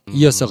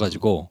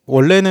중수부장이었어가지고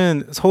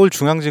원래는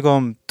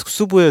서울중앙지검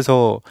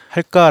특수부에서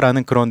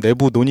할까라는 그런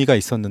내부 논의가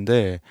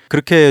있었는데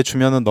그렇게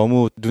주면은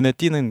너무 눈에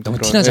띄는 너무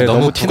그런- 티나잖아요. 네,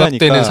 너무 티나니까.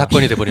 부각되는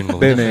사건이 돼버리는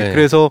거군요. 네네. 네.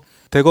 그래서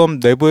대검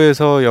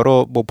내부에서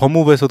여러 뭐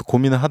법무부에서도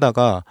고민을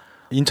하다가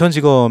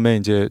인천지검에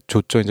이제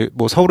줬죠. 이제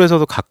뭐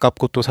서울에서도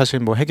가깝고 또 사실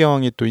뭐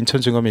해경이 또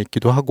인천지검에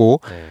있기도 하고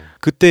네.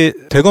 그때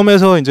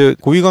대검에서 이제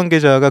고위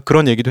관계자가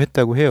그런 얘기도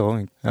했다고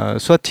해요.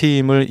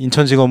 수사팀을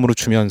인천지검으로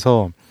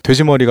주면서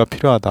돼지머리가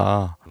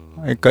필요하다.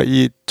 그러니까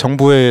이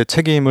정부의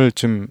책임을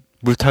좀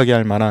물타기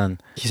할 만한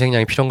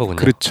희생양이 필요한 거군요.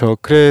 그렇죠.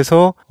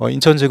 그래서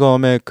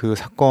인천지검에 그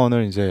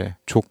사건을 이제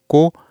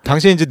줬고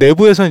당시에 이제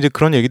내부에서 이제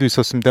그런 얘기도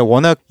있었습니다.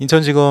 워낙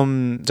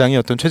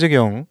인천지검장이었던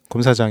최재경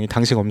검사장이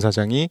당시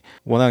검사장이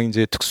워낙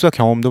이제 특수사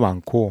경험도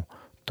많고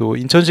또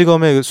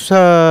인천지검의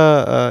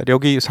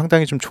수사력이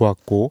상당히 좀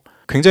좋았고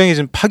굉장히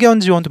좀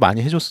파견 지원도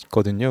많이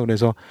해줬거든요.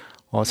 그래서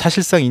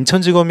사실상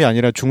인천지검이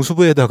아니라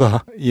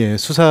중수부에다가 예,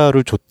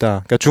 수사를 줬다.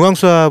 그러니까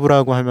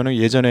중앙수사부라고 하면은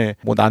예전에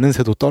뭐 나는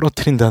새도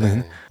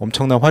떨어뜨린다는 네.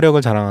 엄청난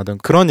화력을 자랑하던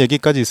그런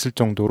얘기까지 있을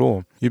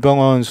정도로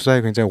유병헌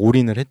수사에 굉장히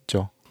올인을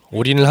했죠.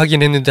 올인을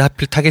하긴 했는데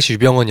하필 타겟이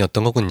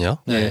유병헌이었던 거군요.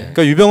 네.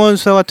 그러니까 유병헌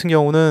수사 같은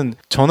경우는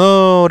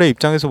전월의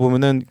입장에서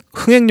보면은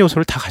흥행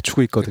요소를 다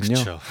갖추고 있거든요.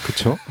 그쵸.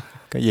 그렇죠.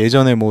 그러니까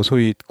예전에 뭐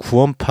소위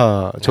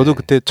구원파 저도 네.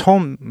 그때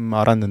처음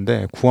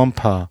알았는데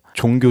구원파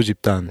종교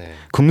집단 네.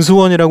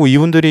 금수원이라고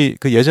이분들이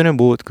그 예전에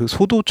뭐 그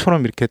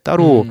소도처럼 이렇게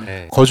따로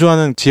네.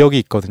 거주하는 지역이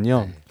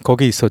있거든요. 네.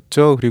 거기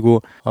있었죠.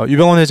 그리고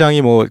유병헌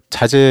회장이 뭐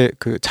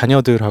그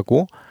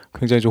자녀들하고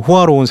굉장히 좀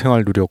호화로운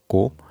생활을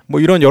누렸고 뭐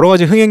이런 여러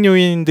가지 흥행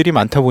요인들이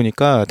많다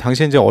보니까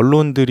당시에 이제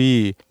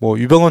언론들이 뭐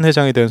유병헌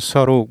회장에 대한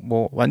수사로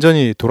뭐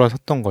완전히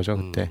돌아섰던 거죠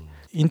그때.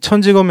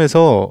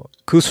 인천지검에서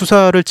그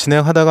수사를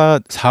진행하다가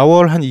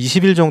 4월 한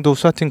 20일 정도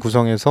수사팀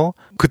구성해서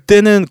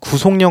그때는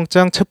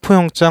구속영장,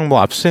 체포영장,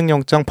 뭐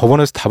압수수색영장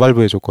법원에서 다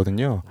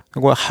발부해줬거든요.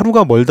 그리고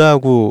하루가 멀다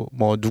하고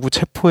뭐 누구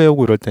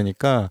체포해오고 이럴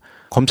때니까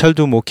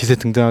검찰도 뭐 기세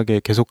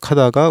등등하게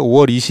계속하다가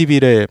 5월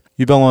 20일에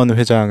유병헌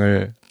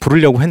회장을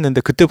부르려고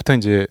했는데 그때부터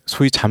이제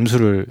소위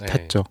잠수를 네.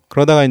 탔죠.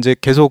 그러다가 이제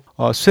계속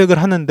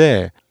수색을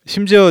하는데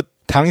심지어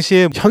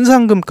당시에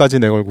현상금까지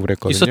내걸고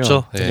그랬거든요.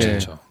 있었죠. 네. 네.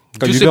 그렇죠.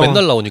 그러니까 뉴스에 유병헌-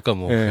 맨날 나오니까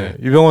뭐. 예, 네.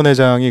 유병헌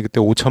회장이 그때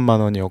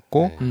 5천만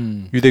원이었고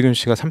네. 유대균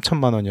씨가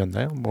 3천만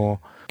원이었나요? 뭐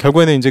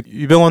결국에는 이제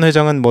유병헌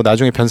회장은 뭐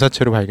나중에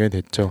변사체로 발견이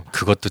됐죠.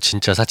 그것도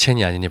진짜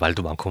사첸이 아니니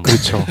말도 많고. 뭐.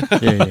 그렇죠.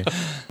 예, 예.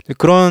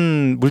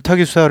 그런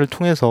물타기 수사를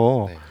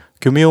통해서 네.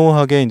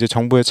 교묘하게 이제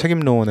정부의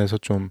책임론에서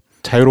좀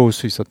자유로울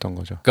수 있었던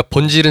거죠. 그러니까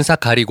본질은 싹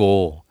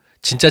가리고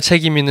진짜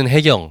책임 있는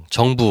해경,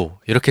 정부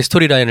이렇게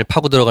스토리라인을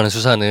파고 들어가는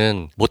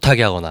수사는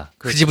못하게 하거나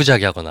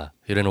흐지부지하게 하거나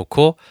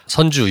이래놓고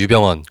선주,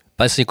 유병헌,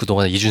 빤스니크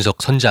동안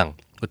이준석 선장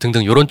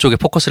등등 이런 쪽에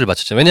포커스를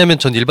맞췄죠. 왜냐하면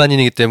전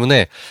일반인이기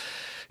때문에.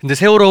 근데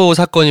세월호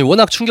사건이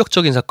워낙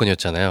충격적인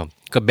사건이었잖아요.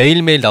 그러니까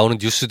매일매일 나오는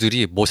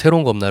뉴스들이 뭐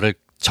새로운 거 없나를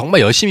정말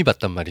열심히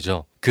봤단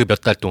말이죠. 그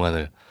몇 달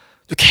동안을.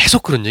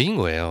 계속 그런 얘기인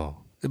거예요.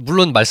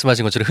 물론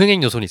말씀하신 것처럼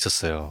흥행 요소는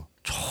있었어요.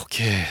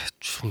 저게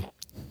좀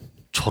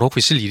저러고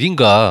있을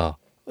일인가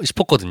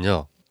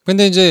싶었거든요.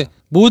 근데 이제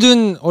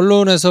모든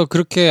언론에서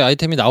그렇게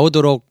아이템이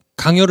나오도록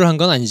강요를 한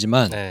건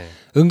아니지만 네.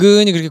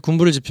 은근히 그렇게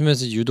군부를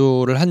짚으면서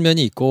유도를 한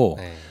면이 있고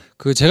네.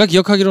 그 제가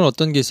기억하기로는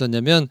어떤 게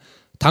있었냐면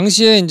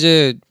당시에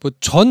이제 뭐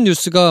전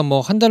뉴스가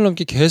뭐 한 달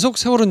넘게 계속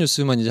세월호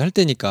뉴스만 이제 할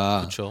때니까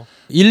그렇죠.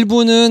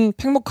 일부는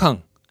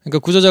팽목항 그러니까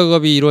구조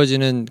작업이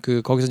이루어지는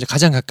그 거기서 이제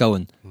가장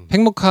가까운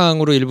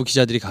팽목항으로 일부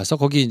기자들이 가서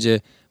거기 이제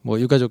뭐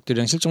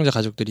유가족들이랑 실종자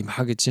가족들이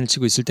막 진을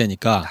치고 있을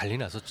때니까 난리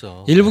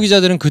났었죠. 일부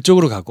기자들은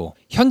그쪽으로 가고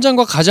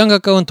현장과 가장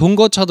가까운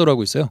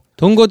동거차도라고 있어요.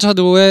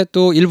 동거차도에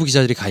또 일부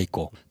기자들이 가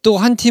있고 또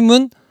한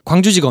팀은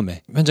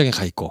광주지검에 현장에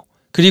가 있고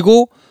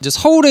그리고 이제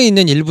서울에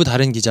있는 일부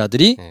다른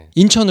기자들이 네.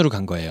 인천으로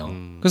간 거예요.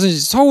 그래서 이제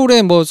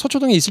서울에 뭐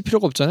서초동에 있을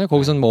필요가 없잖아요.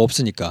 거기서는 뭐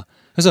없으니까.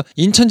 그래서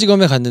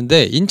인천지검에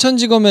갔는데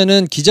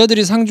인천지검에는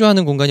기자들이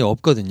상주하는 공간이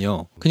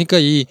없거든요. 그러니까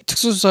이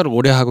특수수사를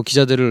오래 하고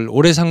기자들을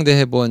오래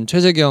상대해본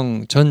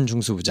최재경 전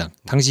중수부장,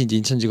 당시 이제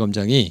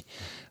인천지검장이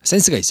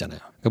센스가 있잖아요.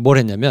 그러니까 뭘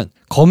했냐면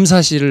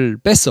검사실을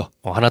뺐어.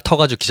 하나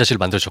터가지고 기자실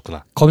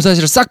만들어줬구나.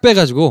 검사실을 싹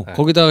빼가지고 네.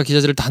 거기다가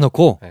기자들을 다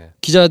넣고 네.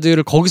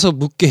 기자들을 거기서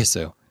묵게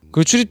했어요.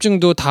 그리고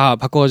출입증도 다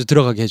바꿔가지고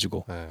들어가게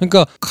해주고. 네.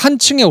 그러니까 한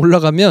층에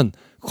올라가면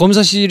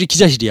검사실이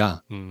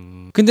기자실이야.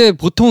 근데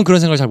보통은 그런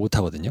생각을 잘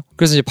못하거든요.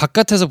 그래서 이제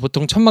바깥에서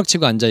보통 천막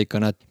치고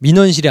앉아있거나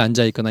민원실에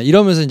앉아있거나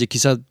이러면서 이제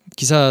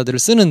기사들을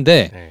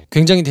쓰는데 네.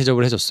 굉장히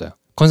대접을 해줬어요.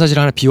 건사실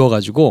하나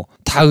비워가지고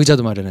다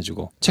의자도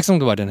마련해주고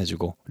책상도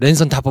마련해주고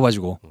랜선 다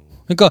뽑아주고.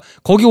 그러니까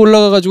거기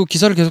올라가가지고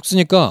기사를 계속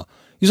쓰니까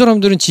이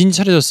사람들은 진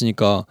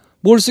차려졌으니까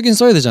뭘 쓰긴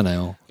써야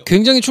되잖아요.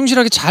 굉장히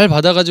충실하게 잘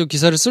받아가지고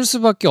기사를 쓸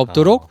수밖에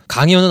없도록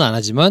강요는 안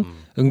하지만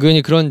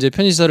은근히 그런 이제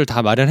편집사를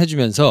다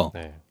마련해주면서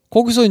네.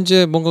 거기서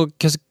이제 뭔가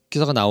계속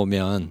기사가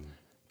나오면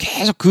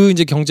계속 그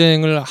이제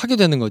경쟁을 하게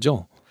되는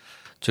거죠.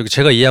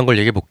 제가 이해한 걸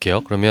얘기해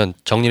볼게요. 그러면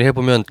정리를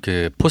해보면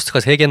그 포스트가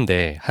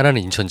 3개인데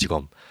하나는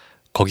인천지검,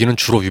 거기는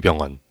주로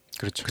유병헌,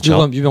 그렇죠.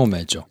 유병헌만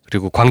했죠.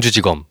 그리고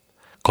광주지검,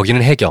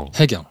 거기는 해경.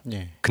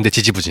 예. 근데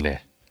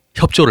지지부진해.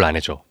 협조를 안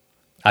해줘.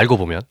 알고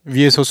보면.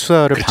 위에서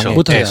수사를 그렇죠. 방해.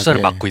 못하게 네, 수사를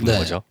예. 막고 있는 네.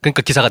 거죠.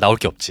 그러니까 기사가 나올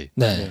게 없지.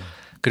 네.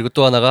 그리고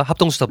또 하나가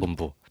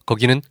합동수사본부.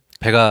 거기는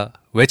배가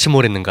왜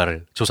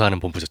침몰했는가를 조사하는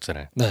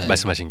본부셨잖아요. 네.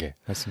 말씀하신 게.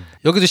 맞습니다.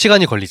 여기도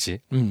시간이 걸리지.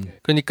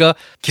 그러니까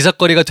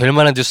기사거리가 될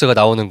만한 뉴스가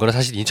나오는 거는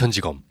사실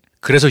인천지검.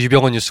 그래서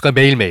유병헌 뉴스가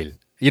매일매일.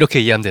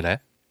 이렇게 이해하면 되나요?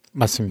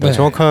 맞습니다. 네.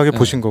 정확하게 네.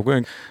 보신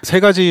거고요. 세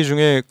가지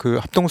중에 그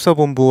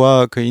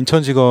합동수사본부와 그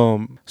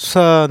인천지검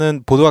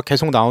수사는 보도가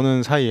계속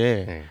나오는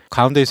사이에 네.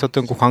 가운데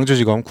있었던 그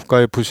광주지검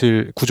국가의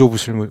부실, 구조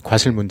부실,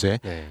 과실 문제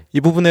네. 이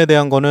부분에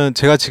대한 거는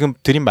제가 지금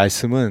드린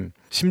말씀은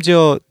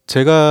심지어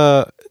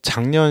제가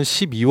작년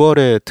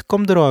 12월에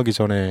특검 들어가기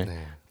전에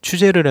네.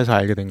 취재를 해서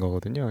알게 된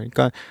거거든요.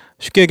 그러니까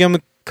쉽게 얘기하면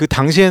그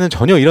당시에는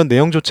전혀 이런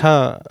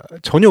내용조차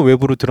전혀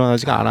외부로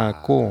드러나지가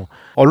않았고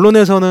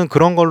언론에서는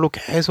그런 걸로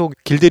계속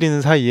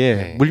길들이는 사이에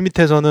네.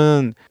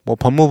 물밑에서는 뭐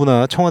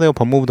법무부나 청와대와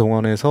법무부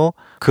동원해서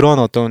그런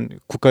어떤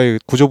국가의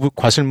구조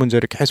과실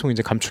문제를 계속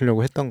이제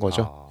감추려고 했던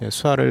거죠. 예,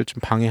 수사를 좀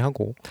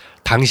방해하고.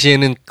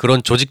 당시에는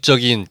그런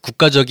조직적인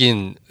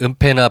국가적인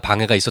은폐나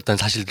방해가 있었다는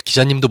사실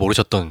기자님도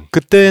모르셨던.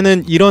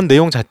 그때는 이런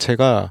내용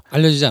자체가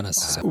알려지지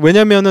않았어요.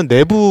 왜냐면은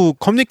내부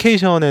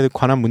커뮤니케이션에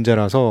관한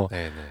문제라서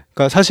네네.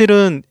 그러니까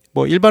사실은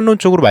뭐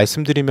일반론적으로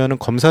말씀드리면은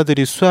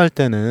검사들이 수사할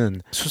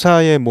때는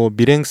수사의 뭐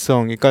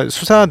밀행성, 그러니까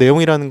수사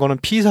내용이라는 거는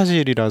피의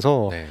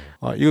사실이라서 네.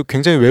 이거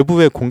굉장히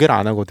외부에 공개를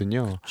안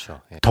하거든요. 그렇죠.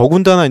 예.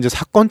 더군다나 이제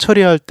사건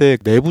처리할 때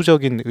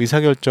내부적인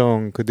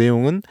의사결정 그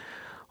내용은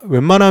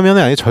웬만하면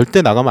아니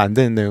절대 나가면 안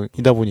되는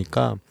내용이다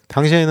보니까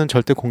당시에는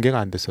절대 공개가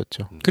안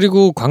됐었죠.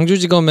 그리고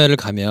광주지검에를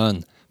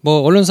가면 뭐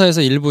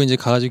언론사에서 일부 이제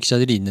가가지고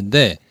기자들이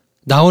있는데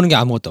나오는 게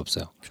아무것도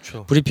없어요.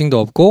 그렇죠. 브리핑도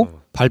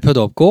없고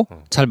발표도 없고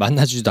잘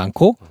만나주지도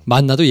않고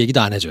만나도 얘기도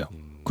안 해줘요.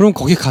 그럼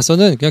거기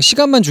가서는 그냥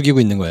시간만 죽이고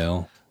있는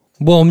거예요.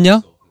 뭐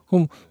없냐?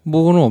 그럼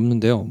뭐는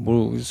없는데요.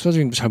 뭐 수사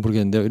중인도 잘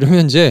모르겠는데요.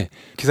 이러면 이제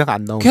기사가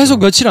안 나오죠.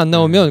 계속 며칠 안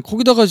나오면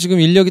거기다가 지금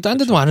인력이 딴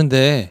데도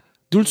많은데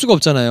넣을 수가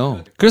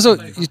없잖아요. 그래서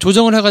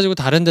조정을 해가지고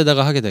다른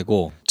데다가 하게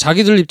되고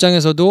자기들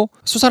입장에서도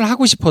수사를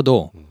하고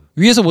싶어도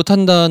위에서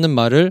못한다는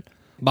말을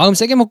마음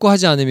세게 먹고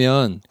하지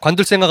않으면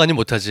관둘 생각 아니면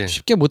못하지.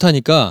 쉽게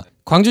못하니까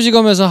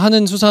광주지검에서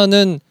하는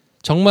수사는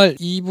정말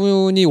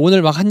이분이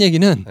오늘 막 한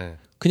얘기는 네.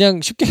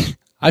 그냥 쉽게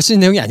알 수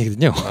있는 내용이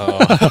아니거든요.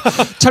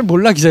 잘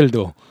몰라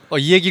기자들도.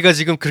 이 얘기가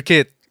지금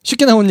그렇게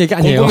쉽게 나오는 얘기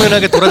아니에요.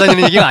 공공연하게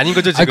돌아다니는 얘기가 아닌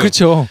거죠 지금.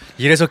 그렇죠.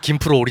 이래서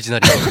김프로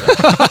오리지널입니다.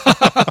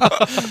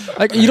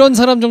 이런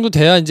사람 정도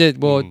돼야 이제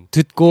뭐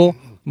듣고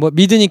뭐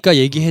믿으니까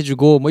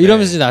얘기해주고 뭐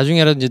이러면서 네.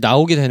 나중에라도 이제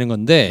나오게 되는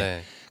건데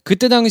네.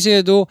 그때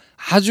당시에도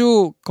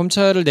아주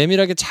검찰을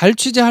내밀하게 잘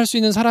취재할 수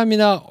있는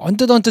사람이나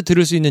언뜻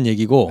들을 수 있는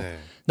얘기고 네.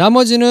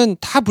 나머지는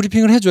다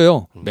브리핑을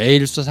해줘요.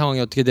 매일 수사 상황이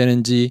어떻게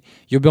되는지,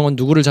 유병헌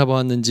누구를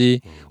잡아왔는지,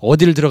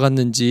 어디를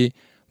들어갔는지.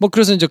 뭐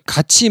그래서 이제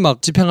같이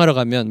막 집행하러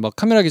가면 막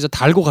카메라 기자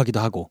달고 가기도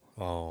하고.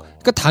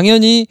 그러니까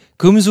당연히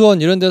금수원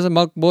이런 데서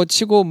막 뭐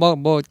치고 막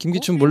뭐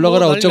김기춘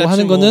몰라가라 어쩌고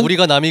하는 거는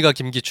우리가 남이가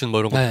김기춘 뭐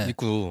이런 거 네.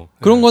 있고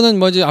그런 네. 거는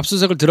뭐 이제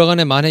압수수색을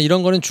들어가네 마네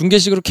이런 거는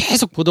중계식으로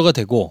계속 보도가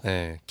되고.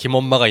 네.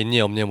 김엄마가 있니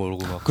없니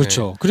모르고 막.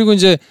 그렇죠. 네. 그리고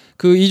이제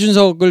그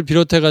이준석을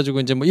비롯해 가지고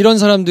이제 뭐 이런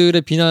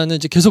사람들의 비난은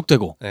이제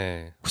계속되고.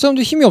 네. 그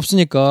사람도 힘이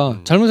없으니까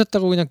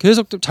잘못했다고 그냥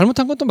계속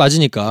잘못한 건 또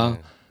맞으니까.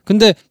 네.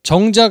 근데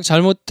정작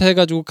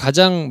잘못해가지고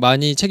가장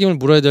많이 책임을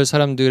물어야 될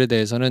사람들에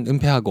대해서는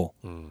은폐하고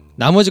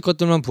나머지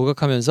것들만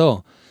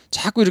부각하면서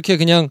자꾸 이렇게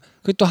그냥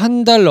또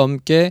한 달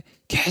넘게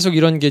계속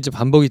이런 게 이제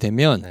반복이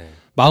되면 네.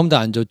 마음도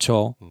안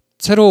좋죠.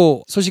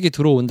 새로 소식이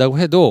들어온다고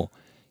해도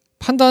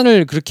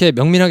판단을 그렇게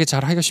명민하게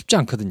잘 하기가 쉽지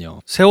않거든요.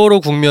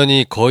 세월호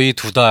국면이 거의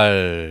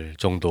 2달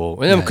정도.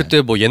 왜냐면 네.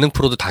 그때 뭐 예능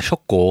프로도 다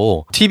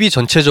쉬었고 TV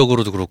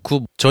전체적으로도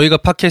그렇고 저희가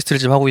팟캐스트를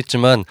지금 하고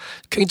있지만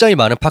굉장히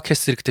많은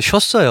팟캐스트들이 그때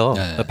쉬었어요.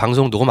 네.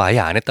 방송 녹음 아예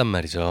안 했단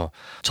말이죠.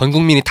 전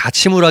국민이 다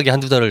침울하게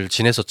 1-2달을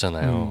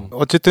지냈었잖아요.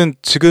 어쨌든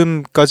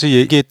지금까지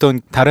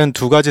얘기했던 다른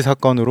두 가지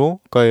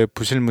사건으로의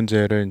부실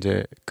문제를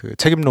이제 그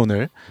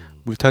책임론을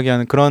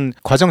물타기하는 그런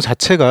과정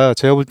자체가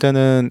제가 볼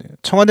때는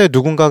청와대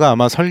누군가가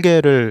아마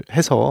설계를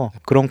해서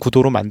그런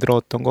구도로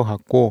만들었던 것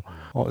같고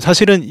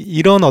사실은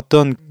이런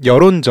어떤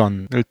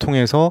여론전을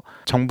통해서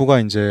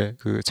정부가 이제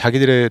그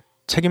자기들의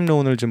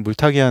책임론을 좀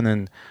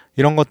물타기하는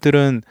이런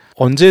것들은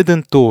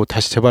언제든 또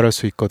다시 재발할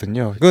수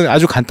있거든요. 이건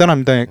아주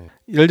간단합니다.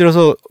 예를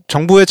들어서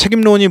정부의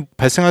책임론이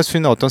발생할 수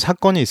있는 어떤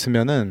사건이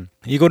있으면은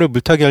이거를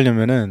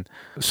물타기하려면은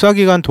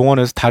수사기관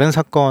동원해서 다른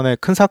사건에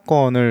큰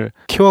사건을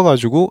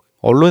키워가지고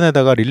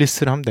언론에다가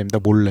릴리스를 하면 됩니다.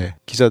 몰래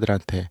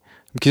기자들한테.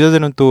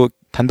 기자들은 또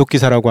단독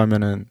기사라고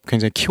하면은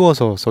굉장히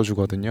키워서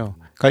써주거든요.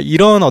 그러니까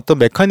이런 어떤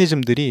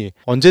메커니즘들이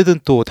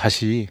언제든 또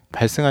다시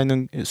발생할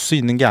수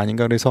있는 게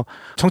아닌가. 그래서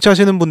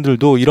청취하시는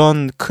분들도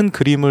이런 큰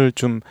그림을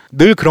좀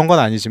늘 그런 건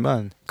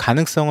아니지만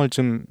가능성을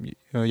좀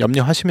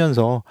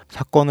염려하시면서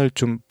사건을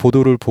좀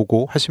보도를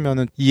보고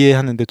하시면은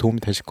이해하는 데 도움이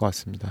되실 것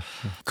같습니다.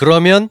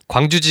 그러면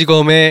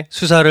광주지검의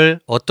수사를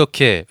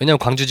어떻게, 왜냐하면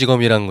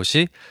광주지검이라는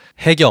것이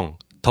해경,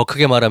 더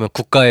크게 말하면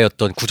국가의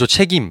어떤 구조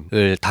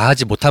책임을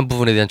다하지 못한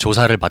부분에 대한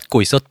조사를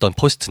맡고 있었던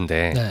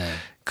포스트인데 네.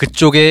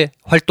 그쪽의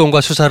활동과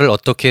수사를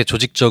어떻게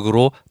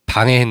조직적으로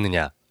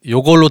방해했느냐,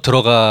 요걸로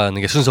들어가는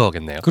게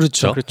순서겠네요.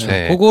 그렇죠. 그렇죠?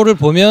 네. 네. 그거를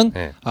보면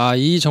네.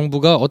 이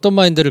정부가 어떤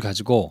마인드를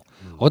가지고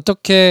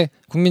어떻게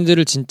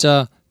국민들을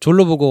진짜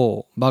졸로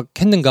보고 막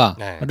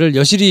했는가를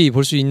여실히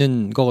볼 수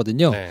있는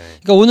거거든요. 네.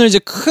 그러니까 오늘 이제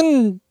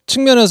큰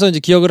측면에서 이제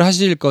기억을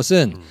하실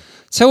것은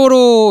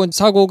세월호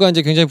사고가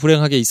이제 굉장히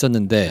불행하게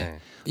있었는데 네.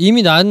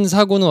 이미 난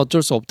사고는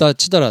어쩔 수 없다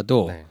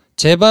치더라도 네.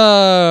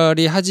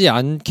 재발이 하지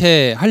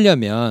않게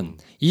하려면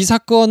이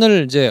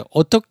사건을 이제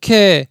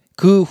어떻게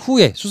그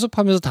후에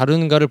수습하면서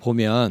다루는가를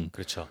보면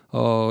그렇죠.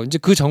 이제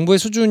그 정부의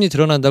수준이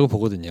드러난다고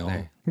보거든요.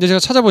 네. 근데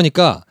제가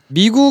찾아보니까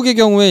미국의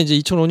경우에 이제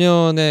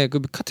 2005년에 그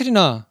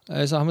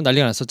카트리나에서 한번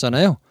난리가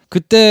났었잖아요.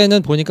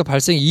 그때는 보니까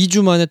발생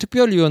 2주 만에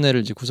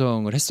특별위원회를 이제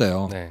구성을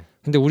했어요. 네.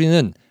 근데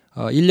우리는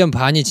 1년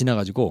반이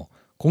지나가지고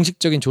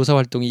공식적인 조사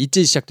활동이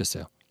이제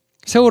시작됐어요.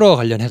 세월호와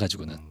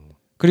관련해가지고는.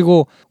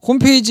 그리고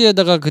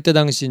홈페이지에다가 그때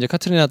당시 이제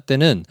카트리나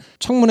때는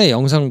청문회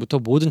영상부터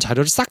모든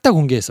자료를 싹 다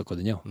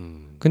공개했었거든요.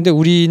 근데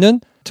우리는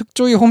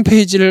특조위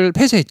홈페이지를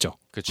폐쇄했죠.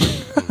 그렇죠.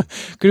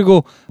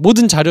 그리고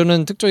모든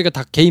자료는 특조위가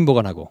다 개인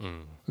보관하고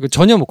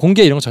전혀 뭐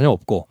공개 이런 거 전혀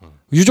없고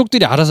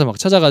유족들이 알아서 막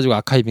찾아가지고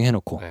아카이빙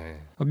해놓고 네.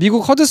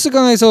 미국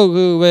허드슨강에서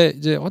그 왜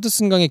이제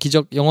허드슨강의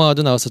기적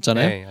영화도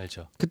나왔었잖아요. 네,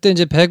 알죠. 그때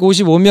이제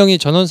 155명이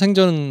전원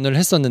생존을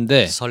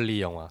했었는데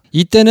설리 영화.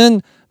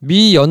 이때는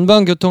미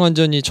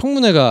연방교통안전위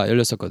청문회가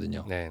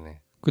열렸었거든요. 네, 네.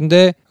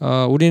 근데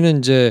우리는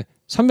이제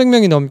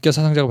 300명이 넘게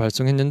사상자가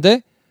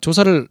발생했는데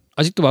조사를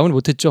아직도 마무리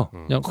못했죠.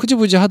 그냥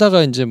흐지부지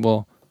하다가 이제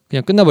뭐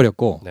그냥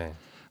끝나버렸고 네.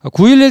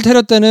 9.11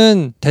 테러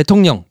때는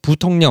대통령,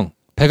 부통령,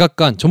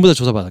 백악관 전부 다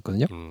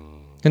조사받았거든요.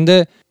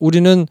 근데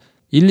우리는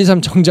 1, 2,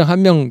 3 정장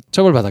 1명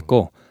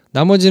처벌받았고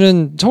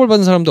나머지는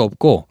처벌받은 사람도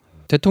없고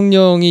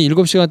대통령이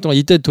 7시간 동안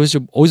이때 도대체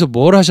어디서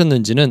뭘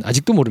하셨는지는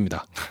아직도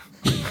모릅니다.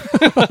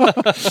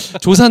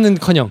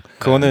 조사는커녕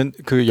그거는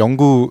그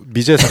영구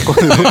미제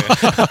사건으로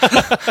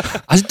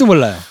아직도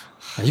몰라요.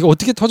 이거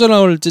어떻게 터져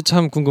나올지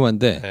참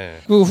궁금한데 네.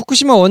 그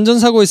후쿠시마 원전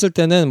사고 있을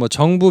때는 뭐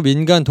정부,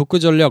 민간, 독구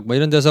전력 뭐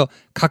이런 데서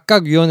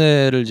각각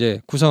위원회를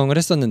이제 구성을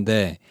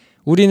했었는데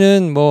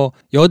우리는 뭐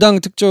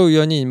여당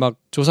특조위원이 막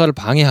조사를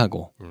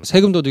방해하고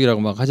세금 도둑이라고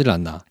막 하지를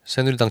않나.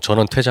 새누리당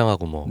전원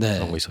퇴장하고 뭐 네.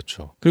 그런 거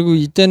있었죠. 그리고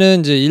이때는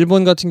이제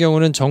일본 같은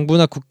경우는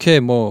정부나 국회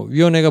뭐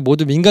위원회가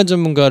모두 민간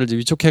전문가를 이제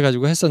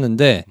위촉해가지고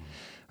했었는데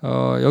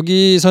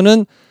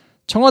여기서는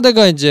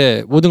청와대가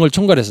이제 모든 걸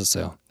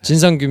총괄했었어요.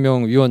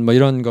 진상규명위원 뭐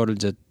이런 거를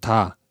이제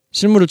다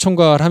실무를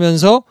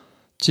총괄하면서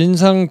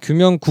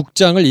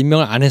진상규명국장을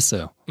임명을 안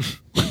했어요.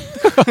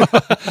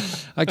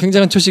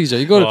 굉장한 초식이죠.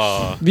 이걸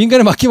와.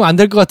 민간에 맡기면 안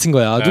될 것 같은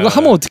거야. 누가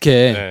하면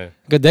어떡해.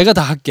 그러니까 내가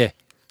다 할게.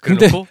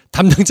 근데 그래놓고?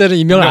 담당자는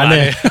임명을 안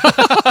해.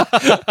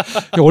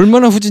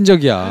 얼마나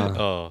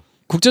후진적이야.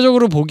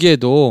 국제적으로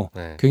보기에도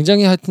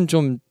굉장히 하여튼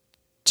좀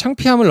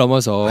창피함을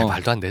넘어서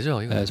말도 안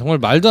되죠. 이거. 정말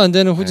말도 안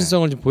되는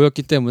후진성을 좀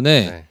보였기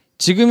때문에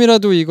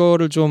지금이라도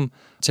이거를 좀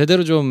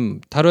제대로 좀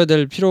다뤄야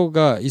될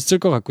필요가 있을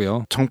것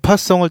같고요.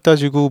 정파성을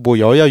따지고 뭐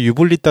여야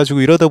유불리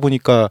따지고 이러다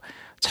보니까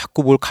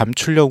자꾸 뭘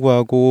감추려고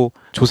하고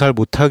조사를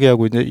못하게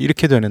하고 이제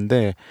이렇게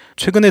되는데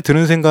최근에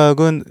드는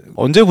생각은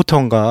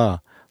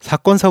언제부턴가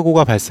사건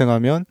사고가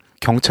발생하면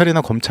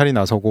경찰이나 검찰이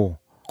나서고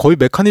거의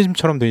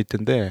메커니즘처럼 돼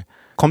있던데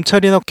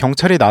검찰이나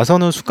경찰이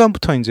나서는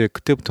순간부터 이제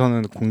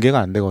그때부터는 공개가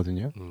안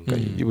되거든요. 그러니까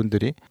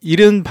이분들이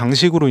이런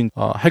방식으로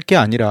할 게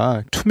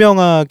아니라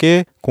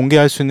투명하게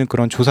공개할 수 있는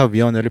그런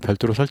조사위원회를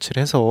별도로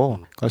설치를 해서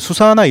그러니까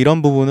수사나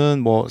이런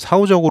부분은 뭐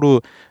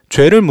사후적으로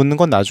죄를 묻는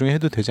건 나중에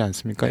해도 되지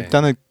않습니까?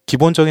 일단은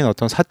기본적인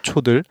어떤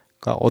사초들,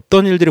 그러니까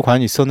어떤 일들이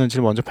과연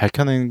있었는지를 먼저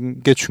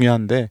밝혀내는 게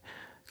중요한데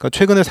그러니까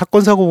최근에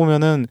사건 사고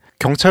보면은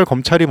경찰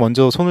검찰이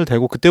먼저 손을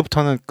대고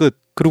그때부터는 끝.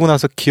 그러고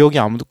나서 기억이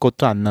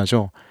아무것도 안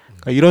나죠.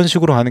 그러니까 이런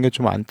식으로 가는 게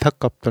좀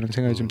안타깝다는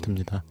생각이 좀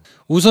듭니다.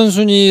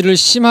 우선순위를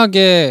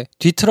심하게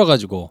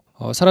뒤틀어가지고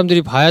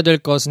사람들이 봐야 될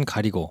것은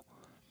가리고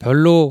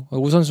별로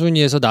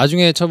우선순위에서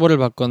나중에 처벌을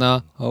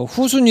받거나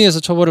후순위에서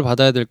처벌을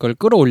받아야 될 걸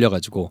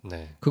끌어올려가지고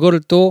그거를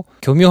또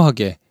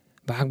교묘하게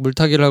막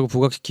물타기를 하고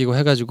부각시키고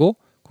해가지고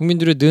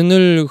국민들의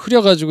눈을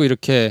흐려가지고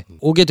이렇게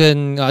오게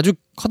된 아주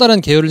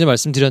커다란 개요를 이제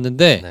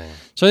말씀드렸는데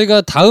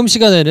저희가 다음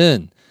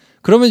시간에는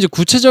그러면 이제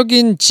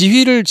구체적인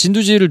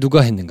진두지휘를 누가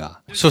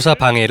했는가? 수사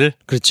방해를?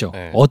 그렇죠.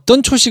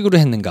 어떤 초식으로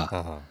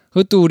했는가?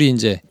 그것도 우리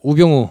이제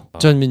우병우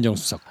전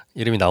민정수석.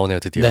 이름이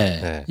나오네요, 드디어.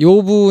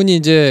 요 분이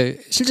이제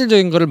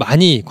실질적인 거를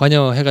많이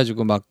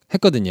관여해가지고 막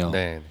했거든요.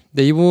 근데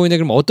이 부분에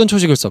그럼 어떤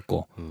초식을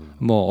썼고,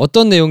 뭐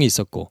어떤 내용이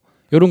있었고,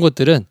 이런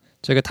것들은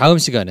저희가 다음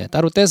시간에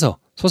따로 떼서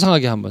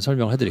소상하게 한번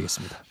설명을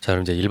해드리겠습니다. 자,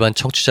 그럼 이제 일반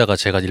청취자가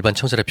제가 일반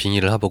청취자를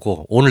빙의를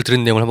해보고 오늘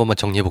들은 내용을 한 번만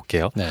정리해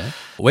볼게요.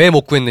 왜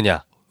못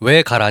구했느냐?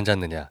 왜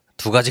가라앉았느냐?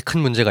 두 가지 큰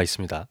문제가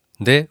있습니다.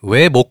 근데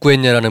왜 못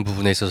구했냐라는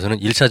부분에 있어서는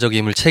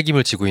 1차적인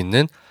책임을 지고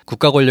있는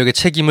국가 권력의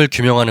책임을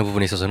규명하는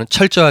부분에 있어서는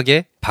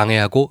철저하게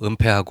방해하고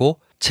은폐하고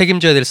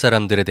책임져야 될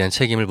사람들에 대한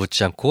책임을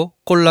묻지 않고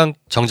꼴랑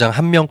정장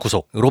한 명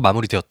구속으로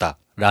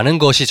마무리되었다라는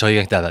것이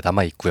저희가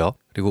남아 있고요.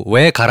 그리고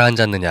왜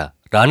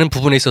가라앉았느냐라는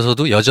부분에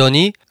있어서도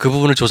여전히 그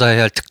부분을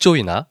조사해야 할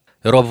특조위나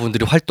여러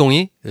부분들이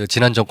활동이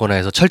지난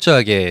정권하에서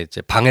철저하게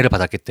이제 방해를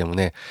받았기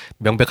때문에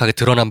명백하게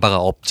드러난 바가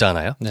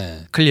없잖아요.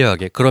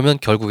 클리어하게. 그러면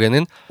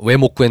결국에는 왜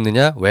못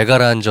구했느냐, 왜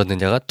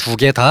가라앉았느냐가 두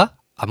개 다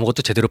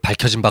아무것도 제대로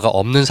밝혀진 바가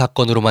없는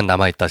사건으로만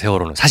남아있다,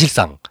 세월호는.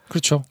 사실상.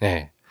 그렇죠.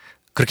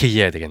 그렇게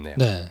이해해야 되겠네요.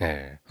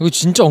 이거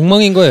진짜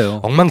엉망인 거예요.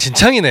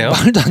 엉망진창이네요.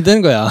 말도 안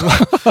되는 거야.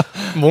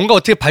 뭔가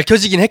어떻게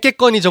밝혀지긴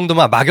했겠거니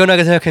정도만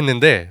막연하게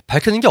생각했는데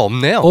밝혀진 게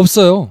없네요.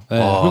 없어요.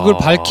 그걸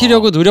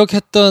밝히려고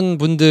노력했던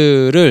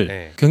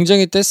분들을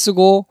굉장히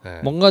떼쓰고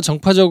뭔가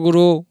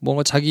정파적으로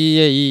뭔가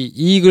자기의 이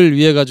이익을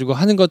위해 가지고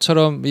하는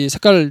것처럼 이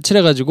색깔을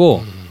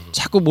칠해가지고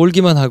자꾸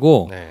몰기만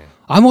하고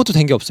아무것도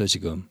된 게 없어요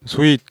지금.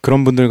 소위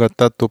그런 분들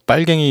갖다 또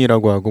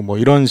빨갱이라고 하고 뭐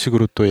이런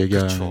식으로 또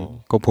얘기하는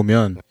거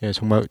보면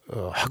정말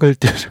학을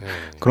띄는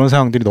그런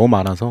상황들이 너무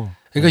많아서.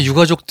 그러니까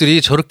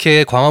유가족들이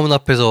저렇게 광화문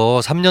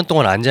앞에서 3년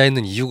동안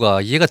앉아있는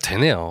이유가 이해가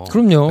되네요.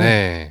 그럼요.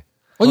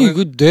 아니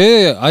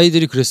내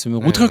아이들이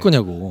그랬으면 어떡할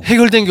거냐고.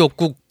 해결된 게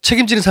없고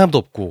책임지는 사람도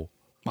없고.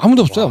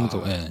 아무도 없어요.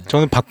 아무도.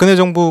 저는 박근혜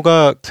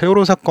정부가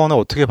세월호 사건을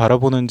어떻게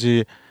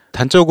바라보는지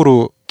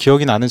단적으로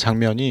기억이 나는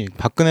장면이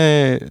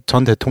박근혜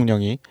전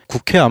대통령이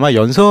국회 아마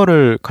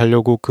연설을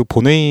가려고 그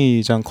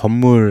본회의장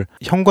건물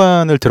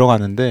현관을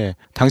들어가는데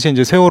당시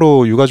이제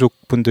세월호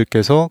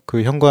유가족분들께서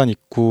그 현관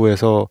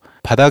입구에서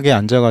바닥에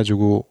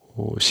앉아가지고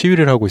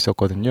시위를 하고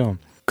있었거든요.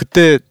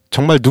 그때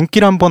정말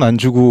눈길 한 번 안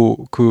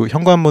주고 그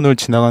현관문을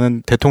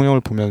지나가는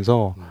대통령을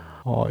보면서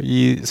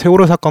이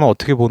세월호 사건을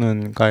어떻게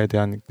보는가에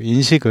대한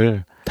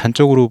인식을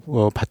단적으로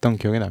봤던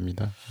기억이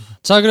납니다.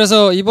 자,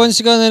 그래서 이번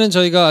시간에는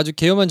저희가 아주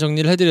개요만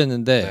정리를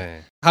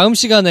해드렸는데 다음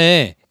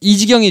시간에 이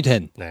지경이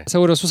된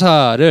세월호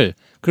수사를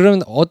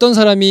그러면 어떤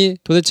사람이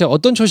도대체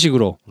어떤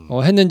초식으로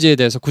했는지에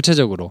대해서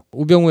구체적으로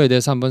우병우에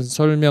대해서 한번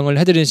설명을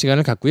해드리는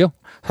시간을 갖고요.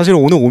 사실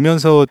오늘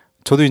오면서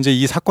저도 이제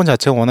이 사건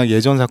자체가 워낙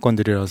예전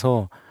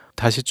사건들이라서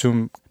다시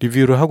좀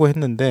리뷰를 하고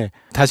했는데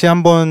다시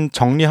한번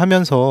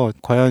정리하면서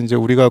과연 이제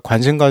우리가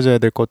관심 가져야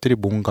될 것들이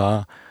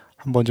뭔가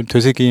한번 좀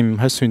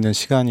되새김할 수 있는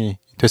시간이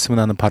됐으면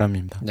하는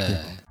바람입니다.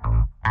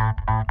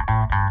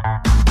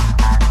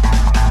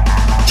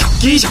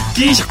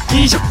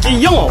 적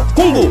영어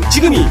공부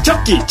지금이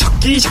적기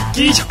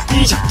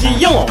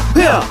영어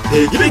회화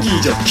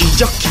대기적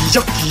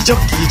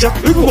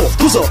기적 외국어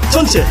도서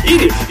전체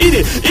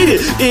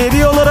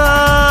 1위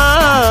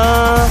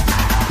오너라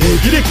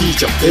대기의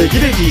기적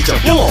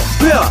영어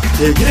회화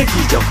대기의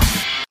기적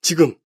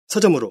지금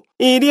서점으로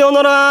 1위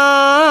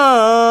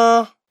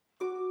오너라.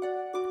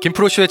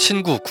 김프로쇼의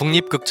친구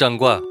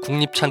국립극장과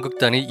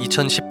국립창극단이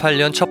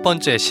 2018년 첫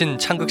번째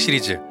신창극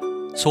시리즈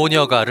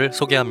소녀가를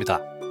소개합니다.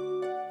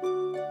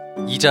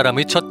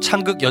 이자람의 첫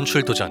창극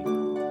연출 도전,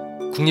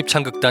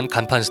 국립창극단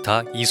간판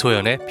스타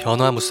이소연의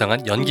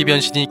변화무쌍한 연기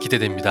변신이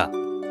기대됩니다.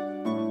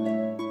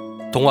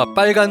 동화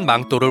빨간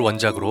망토를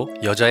원작으로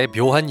여자의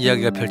묘한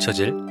이야기가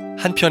펼쳐질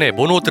한 편의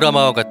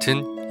모노드라마와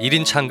같은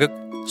 1인 창극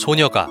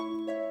소녀가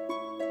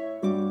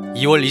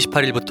 2월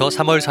 28일부터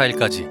 3월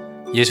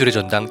 4일까지 예술의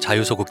전당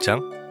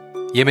자유소극장,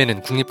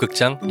 예매는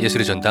국립극장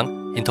예술의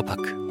전당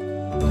인터파크.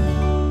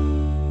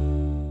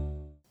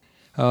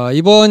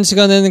 이번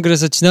시간에는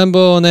그래서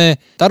지난번에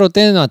따로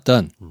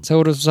떼놨던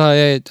세월호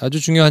수사의 아주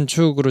중요한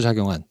축으로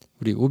작용한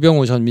우리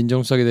우병우 전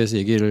민정수석에 대해서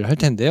얘기를 할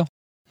텐데요.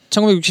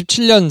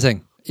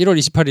 1967년생 1월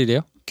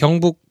 28일이에요.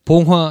 경북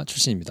봉화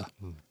출신입니다.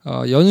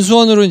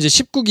 연수원으로 이제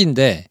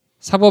 19기인데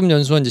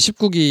사법연수원 이제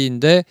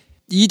 19기인데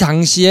이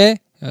당시에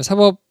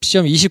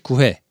사법시험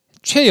 29회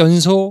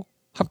최연소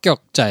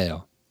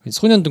합격자예요.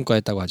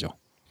 소년등과했다고 하죠.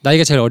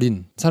 나이가 제일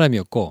어린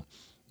사람이었고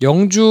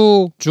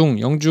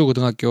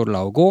영주고등학교를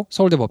나오고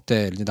서울대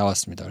법대를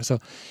나왔습니다. 그래서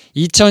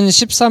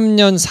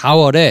 2013년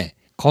 4월에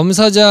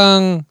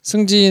검사장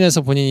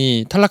승진해서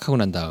본인이 탈락하고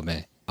난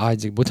다음에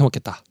이제 못해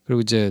먹겠다. 그리고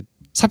이제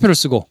사표를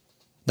쓰고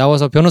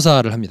나와서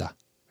변호사를 합니다.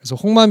 그래서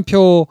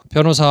홍만표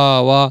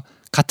변호사와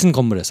같은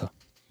건물에서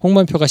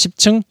홍만표가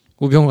 10층,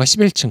 우병우가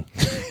 11층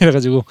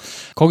이래가지고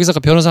거기서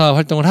변호사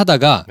활동을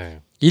하다가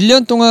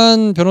 1년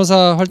동안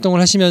변호사 활동을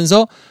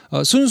하시면서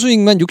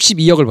순수익만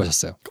 62억을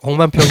버셨어요.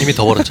 홍만표 형님이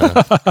더 벌었잖아.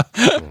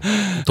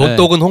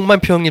 돈독은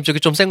홍만표 형님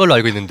쪽이 좀 센 걸로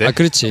알고 있는데.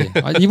 그렇지.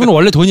 이분은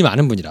원래 돈이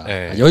많은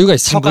분이라 여유가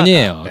있으신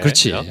분이에요.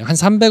 그렇지. 네. 한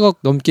 300억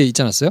넘게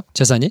있지 않았어요?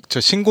 재산이? 저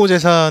신고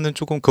재산은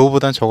조금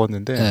그거보단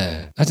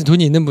적었는데 하여튼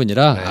돈이 있는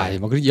분이라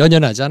뭐 그렇게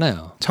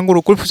연연하잖아요.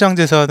 참고로 골프장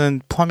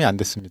재산은 포함이 안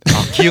됐습니다.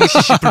 기흥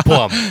CC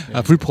불포함.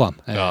 불포함.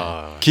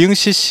 기흥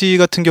CC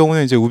같은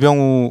경우는 이제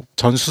우병우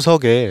전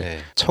수석의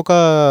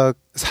처가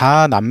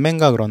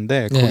 4남매인가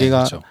그런데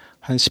거기가 그렇죠.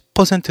 한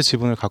 10%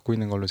 지분을 갖고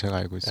있는 걸로 제가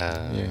알고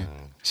있습니다.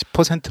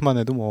 10%만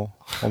해도 뭐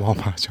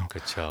어마어마하죠.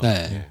 그렇죠.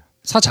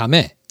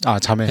 사자매.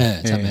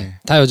 자매. 자매.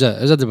 다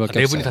여자들밖에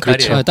네 없어요. 분이 다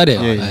딸이에요.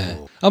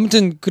 딸이에요.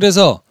 아무튼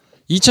그래서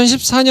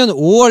 2014년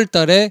 5월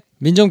달에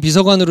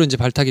민정비서관으로 이제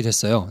발탁이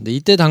됐어요. 근데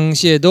이때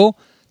당시에도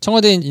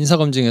청와대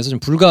인사검증에서 좀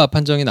불가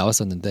판정이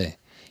나왔었는데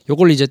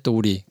요걸 이제 또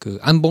우리 그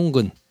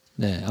안봉근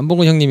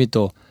형님이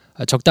또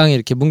적당히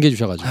이렇게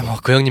뭉개주셔가지고. 뭐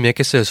그 형님이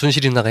했겠어요.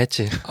 순실이 누나가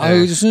했지.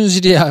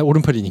 순실이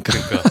오른팔이니까.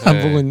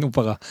 안봉근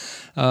오빠가.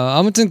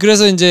 아무튼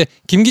그래서 이제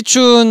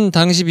김기춘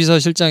당시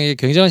비서실장에게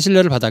굉장한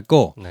신뢰를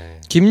받았고,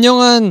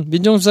 김영한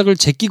민정수석을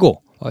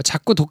제끼고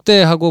자꾸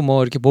독대하고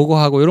뭐 이렇게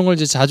보고하고 이런 걸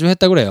이제 자주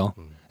했다고 그래요.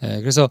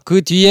 그래서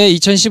그 뒤에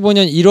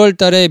 2015년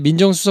 1월달에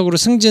민정수석으로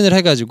승진을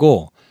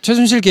해가지고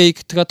최순실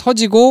게이트가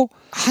터지고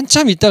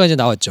한참 있다가 이제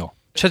나왔죠.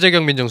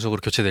 최재경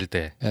민정수석으로 교체될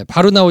때.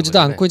 바로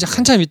나오지도 않고 이제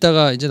한참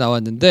있다가 이제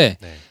나왔는데.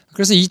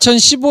 그래서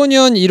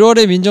 2015년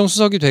 1월에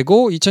민정수석이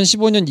되고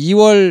 2015년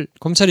 2월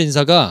검찰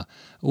인사가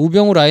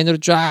우병우 라인으로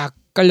쫙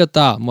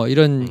깔렸다. 뭐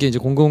이런 게 이제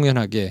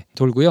공공연하게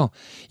돌고요.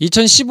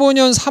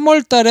 2015년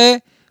 3월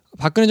달에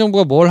박근혜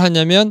정부가 뭘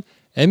하냐면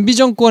MB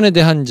정권에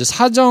대한 이제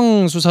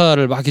사정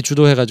수사를 막 이렇게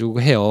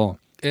주도해가지고 해요.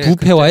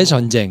 부패와의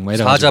전쟁 뭐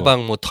이래가지고.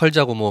 사자방 뭐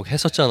털자고 뭐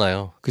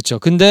했었잖아요. 그렇죠.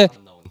 근데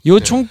요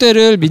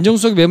총대를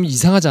민정수석이 매면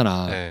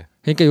이상하잖아.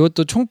 그러니까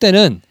이것도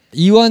총대는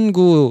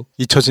이완구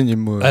잊혀진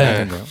인물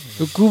같은데요.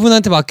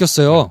 그분한테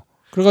맡겼어요.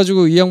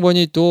 그래가지고 이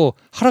양반이 또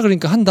하라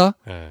그러니까 한다.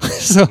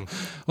 그래서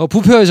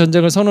부패와의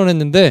전쟁을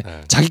선언했는데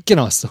자기께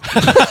나왔어.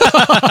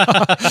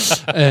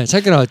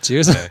 자기께 나왔지.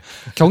 그래서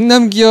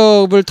경남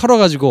기업을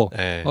털어가지고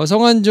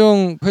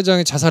성완종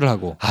회장이 자살을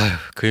하고.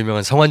 그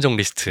유명한 성완종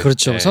리스트.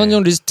 그렇죠.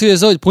 성완종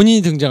리스트에서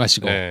본인이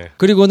등장하시고.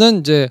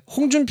 그리고는 이제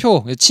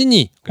홍준표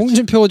친이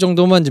홍준표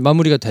정도만 이제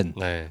마무리가 된.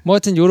 뭐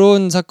하여튼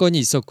이런 사건이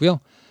있었고요.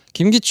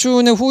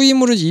 김기춘의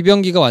후임으로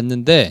이병기가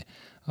왔는데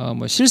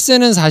뭐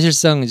실세는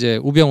사실상 이제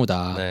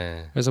우병우다.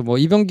 그래서 뭐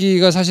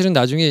이병기가 사실은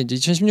나중에 이제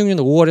 2016년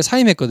 5월에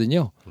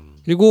사임했거든요.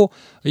 그리고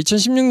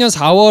 2016년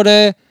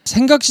 4월에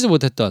생각지도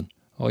못했던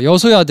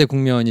여소야대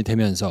국면이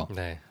되면서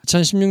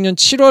 2016년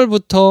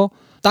 7월부터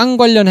땅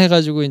관련해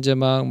가지고 이제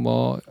막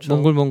뭐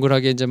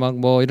몽글몽글하게 이제 막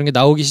뭐 이런 게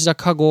나오기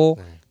시작하고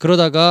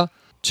그러다가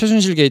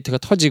최순실 게이트가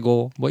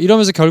터지고 뭐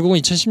이러면서 결국은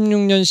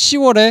 2016년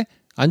 10월에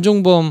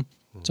안종범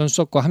전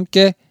수석과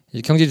함께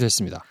경질이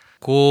됐습니다.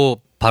 그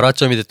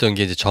발화점이 됐던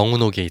게 이제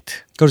정은호 게이트.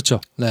 그렇죠.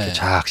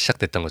 쫙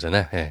시작됐던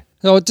거잖아요.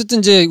 어쨌든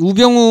이제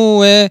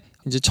우병우의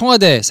이제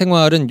청와대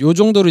생활은 요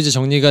정도로 이제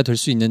정리가 될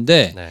수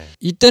있는데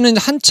이때는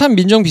한참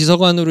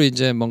민정비서관으로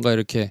이제 뭔가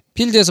이렇게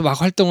필드에서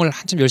막 활동을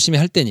한참 열심히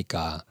할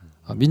때니까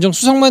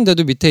민정수석만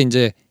돼도 밑에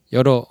이제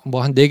여러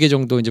뭐 한 4개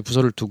정도 이제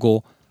부서를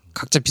두고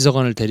각자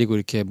비서관을 데리고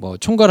이렇게 뭐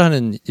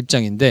총괄하는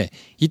입장인데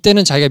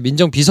이때는 자기가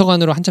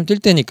민정비서관으로 한참 뛸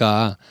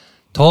때니까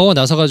더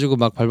나서가지고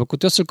막 발벗고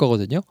뛰었을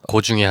거거든요.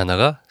 그 중에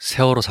하나가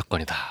세월호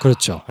사건이다.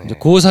 그렇죠. 이제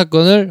그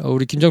사건을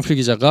우리 김정필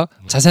기자가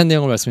자세한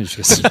내용을 말씀해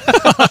주시겠습니다.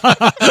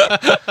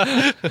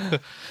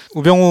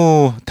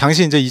 우병우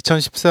당시 이제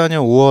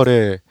 2014년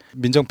 5월에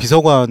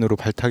민정비서관으로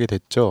발탁이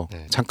됐죠.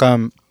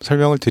 잠깐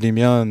설명을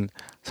드리면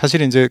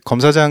사실 이제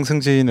검사장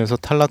승진에서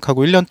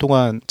탈락하고 1년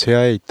동안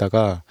제야에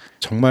있다가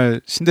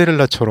정말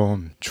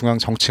신데렐라처럼 중앙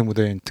정치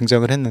무대에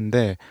등장을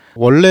했는데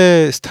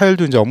원래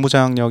스타일도 이제 업무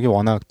장악력이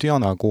워낙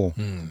뛰어나고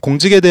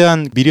공직에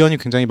대한 미련이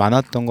굉장히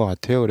많았던 것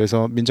같아요.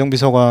 그래서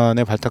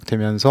민정비서관에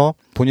발탁되면서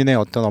본인의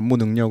어떤 업무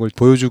능력을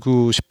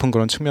보여주고 싶은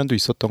그런 측면도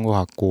있었던 것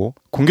같고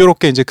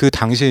공교롭게 이제 그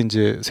당시에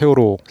이제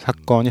세월호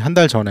사건이 한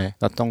달 전에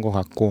났던 것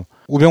같고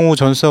우병우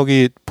전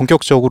수석이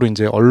본격적으로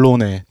이제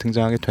언론에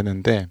등장하게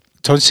되는데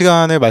전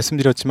시간에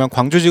말씀드렸지만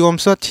광주지검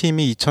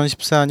수사팀이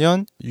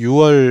 2014년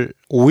 6월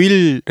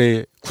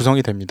 5일에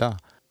구성이 됩니다.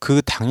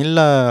 그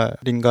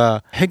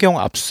당일날인가 해경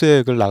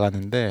압수수색을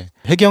나가는데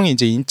해경이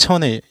이제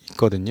인천에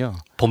있거든요.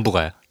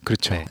 본부가요?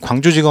 그렇죠. 네.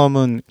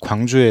 광주지검은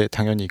광주에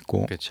당연히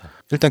있고 그렇죠.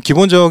 일단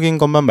기본적인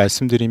것만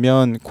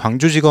말씀드리면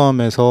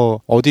광주지검에서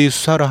어디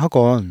수사를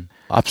하건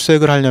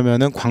압수수색을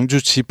하려면은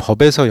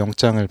광주지법에서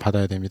영장을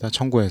받아야 됩니다.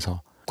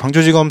 청구해서.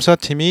 광주지검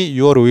수사팀이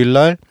 6월 5일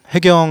날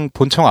해경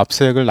본청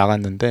압수수색을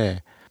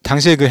나갔는데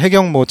당시에 그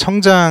해경 뭐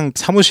청장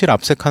사무실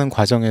압수수색하는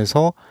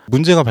과정에서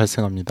문제가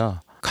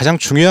발생합니다. 가장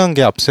중요한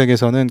게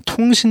압수수색에서는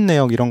통신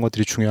내역 이런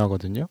것들이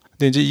중요하거든요.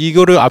 근데 이제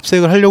이거를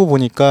압수수색을 하려고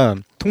보니까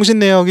통신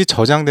내역이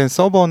저장된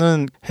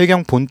서버는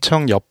해경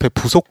본청 옆에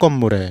부속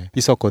건물에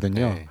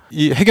있었거든요. 네.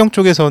 이 해경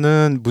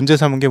쪽에서는 문제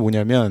삼은 게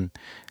뭐냐면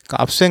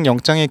그러니까 압수수색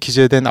영장에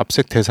기재된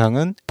압수수색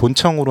대상은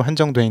본청으로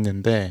한정돼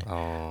있는데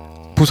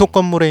부속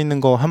건물에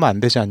있는 거 하면 안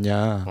되지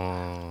않냐.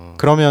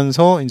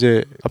 그러면서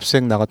이제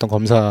압수수색 나갔던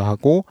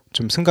검사하고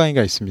좀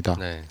승강이가 있습니다.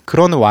 네.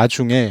 그런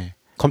와중에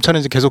검찰은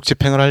이제 계속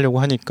집행을 하려고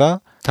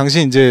하니까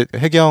당시 이제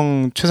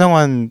해경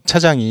최상환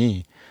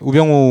차장이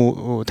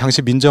우병우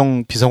당시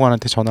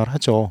민정비서관한테 전화를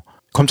하죠.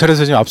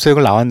 검찰에서 지금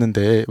압수수색을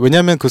나왔는데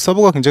왜냐하면 그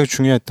서버가 굉장히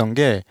중요했던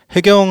게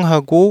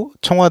해경하고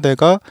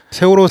청와대가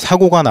세월호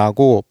사고가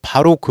나고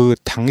바로 그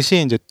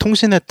당시에 이제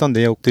통신했던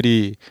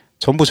내역들이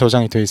전부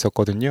저장이 돼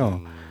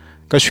있었거든요.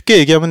 그러니까 쉽게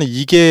얘기하면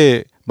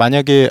이게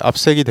만약에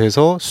압수수색이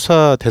돼서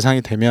수사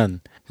대상이 되면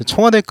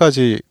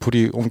청와대까지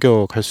불이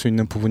옮겨갈 수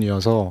있는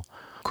부분이어서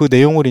그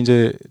내용을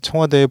이제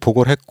청와대에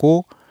보고를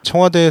했고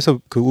청와대에서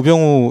그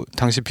우병우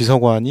당시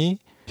비서관이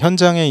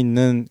현장에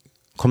있는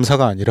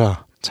검사가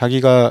아니라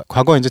자기가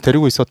과거 이제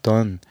데리고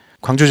있었던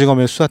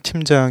광주지검의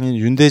수사팀장인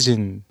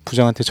윤대진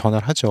부장한테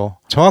전화를 하죠.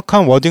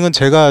 정확한 워딩은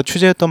제가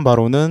취재했던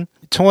바로는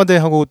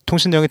청와대하고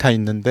통신 내용이 다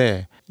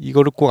있는데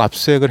이거를 꼭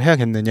압수수색을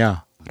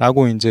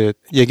해야겠느냐라고 이제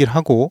얘기를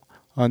하고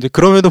이제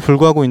그럼에도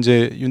불구하고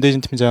이제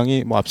윤대진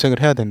팀장이 뭐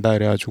압수수색을 해야 된다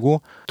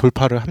이래가지고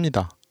돌파를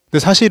합니다. 근데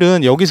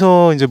사실은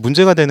여기서 이제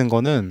문제가 되는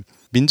거는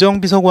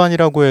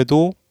민정비서관이라고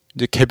해도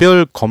이제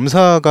개별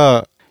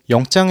검사가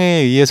영장에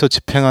의해서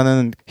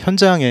집행하는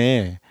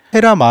현장에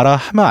해라 마라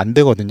하면 안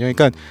되거든요.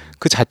 그러니까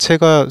그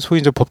자체가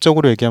소위 이제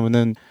법적으로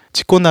얘기하면은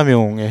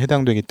직권남용에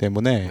해당되기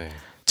때문에 네.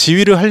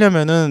 지휘를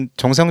하려면은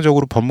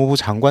정상적으로 법무부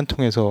장관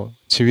통해서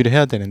지휘를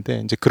해야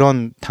되는데 이제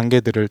그런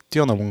단계들을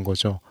뛰어넘은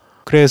거죠.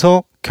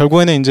 그래서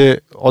결국에는 이제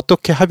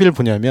어떻게 합의를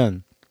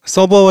보냐면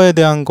서버에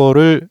대한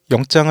거를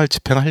영장을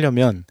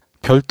집행하려면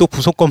별도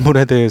부속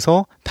건물에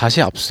대해서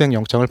다시 압수수색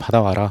영장을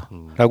받아와라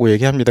라고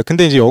얘기합니다.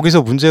 근데 이제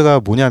여기서 문제가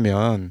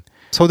뭐냐면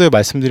서두에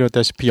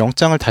말씀드렸다시피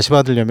영장을 다시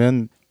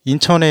받으려면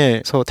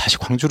인천에서 다시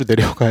광주로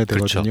내려가야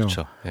되거든요.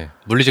 그렇죠. 네.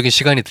 물리적인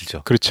시간이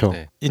들죠. 그렇죠.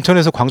 네.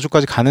 인천에서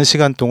광주까지 가는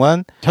시간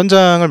동안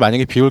현장을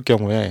만약에 비울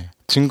경우에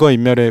증거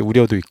인멸의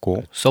우려도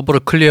있고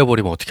서버를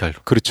클리어해버리면 어떻게 할까?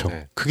 그렇죠.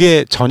 네.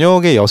 그게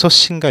저녁에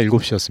 6시인가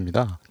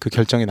 7시였습니다. 그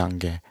결정이 난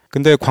게.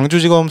 근데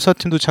광주지검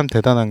수사팀도 참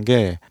대단한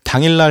게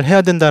당일날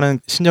해야 된다는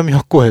신념이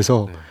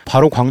확고해서 네.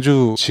 바로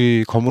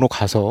광주지검으로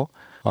가서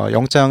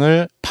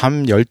영장을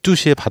밤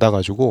 12시에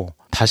받아가지고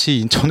다시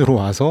인천으로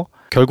와서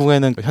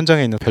결국에는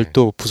현장에 있는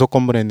별도 부속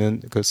건물에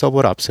있는 그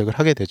서버를 압수수색을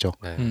하게 되죠.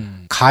 네.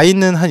 가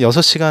있는 한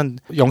 6시간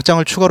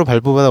영장을 추가로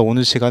발부받아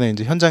오는 시간에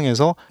이제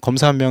현장에서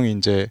검사 한 명이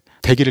이제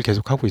대기를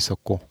계속하고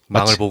있었고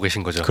망을 보고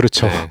계신 거죠.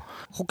 그렇죠. 네.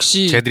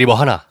 혹시 쟤들이 뭐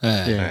하나?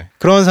 네. 예. 네.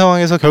 그런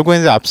상황에서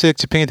결국에는 이제 압수수색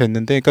집행이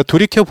됐는데, 그러니까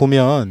돌이켜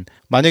보면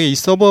만약에 이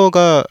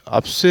서버가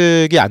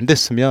압수수색이 안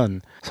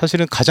됐으면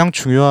사실은 가장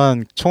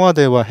중요한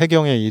청와대와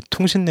해경의 이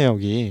통신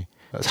내역이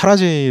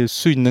사라질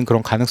수 있는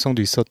그런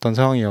가능성도 있었던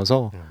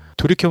상황이어서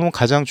돌이켜보면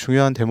가장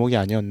중요한 대목이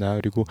아니었나.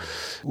 그리고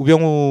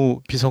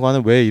우병우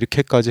비서관은 왜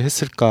이렇게까지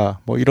했을까,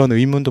 뭐 이런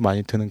의문도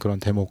많이 드는 그런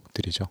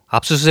대목들이죠.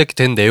 압수수색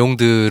된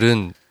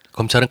내용들은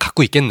검찰은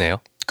갖고 있겠네요.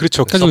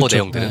 그렇죠. 서버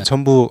내용들은. 네.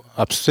 전부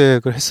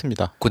압수수색을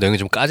했습니다. 그 내용이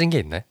좀 까진 게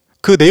있나요?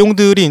 그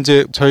내용들이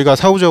이제 저희가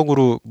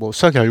사후적으로 뭐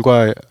수사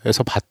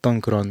결과에서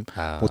봤던 그런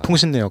뭐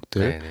통신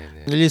내역들,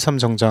 네네네. 123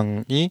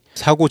 정장이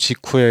사고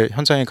직후에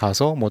현장에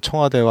가서 뭐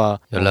청와대와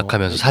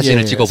연락하면서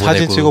사진을 찍어보내고,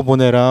 사진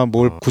찍어보내라,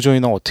 뭘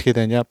구조인은 어떻게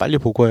되냐, 빨리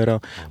보고해라,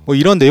 뭐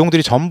이런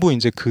내용들이 전부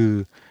이제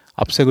그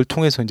압색을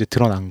통해서 이제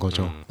드러난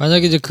거죠.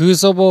 만약에 이제 그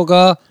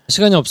서버가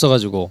시간이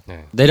없어가지고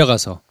네.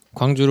 내려가서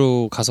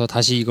광주로 가서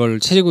다시 이걸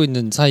채리고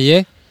있는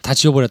사이에 다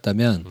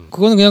지워버렸다면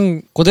그거는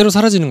그냥 그대로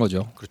사라지는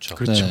거죠. 그렇죠.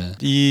 그렇죠. 네.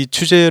 이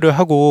취재를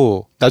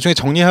하고 나중에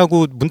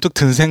정리하고 문득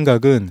든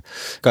생각은,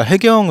 그러니까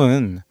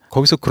해경은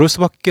거기서 그럴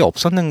수밖에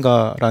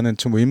없었는가라는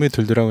좀 의문이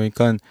들더라고요.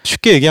 그러니까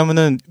쉽게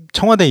얘기하면은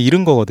청와대에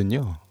잃은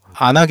거거든요.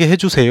 안 하게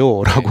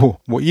해주세요라고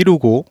뭐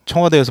이르고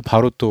청와대에서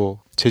바로 또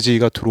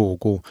제지가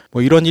들어오고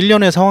뭐 이런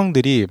일련의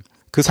상황들이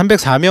그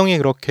 304명이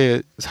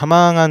그렇게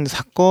사망한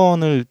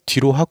사건을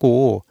뒤로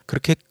하고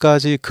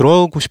그렇게까지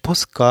그러고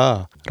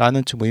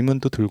싶었을까라는 좀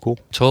의문도 들고.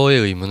 저의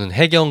의문은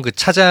해경 그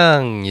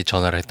차장이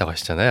전화를 했다고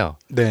하시잖아요.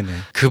 네네.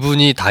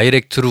 그분이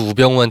다이렉트로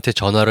우병우한테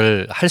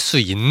전화를 할 수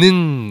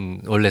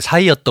있는 원래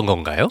사이였던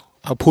건가요?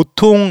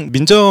 보통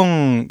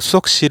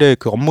민정수석실의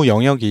그 업무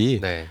영역이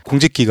네.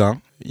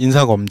 공직기강,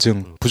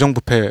 인사검증,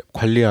 부정부패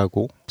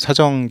관리하고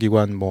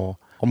사정기관 뭐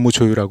업무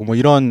조율하고 뭐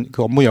이런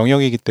그 업무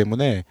영역이기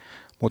때문에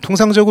뭐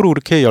통상적으로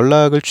그렇게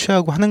연락을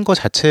취하고 하는 것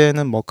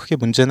자체는 뭐 크게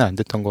문제는 안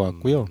됐던 것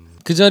같고요.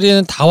 그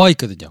자리에는 다 와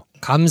있거든요.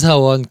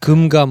 감사원,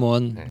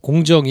 금감원,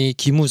 공정위,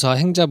 기무사,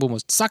 행자부 뭐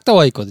싹 다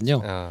와 있거든요.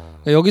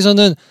 그러니까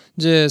여기서는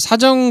이제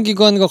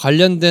사정기관과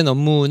관련된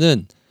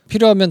업무는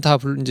필요하면 다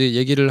이제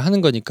얘기를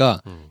하는 거니까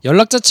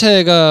연락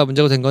자체가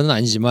문제가 된 건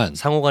아니지만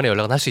상호간에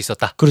연락은 할 수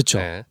있었다. 그렇죠.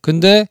 네.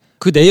 근데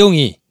그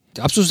내용이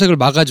압수수색을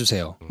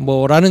막아주세요.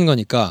 뭐라는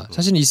거니까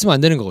사실은 있으면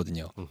안 되는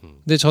거거든요.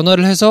 근데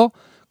전화를 해서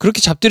그렇게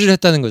잡들이를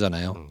했다는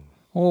거잖아요.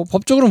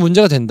 법적으로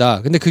문제가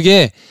된다. 근데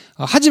그게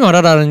하지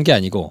말아라는 게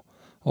아니고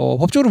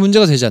법적으로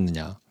문제가 되지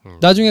않느냐.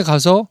 나중에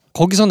가서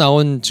거기서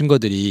나온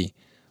증거들이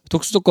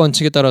독수독과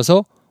원칙에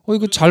따라서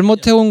이거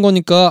잘못해온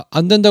거니까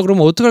안 된다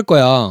그러면 어떡할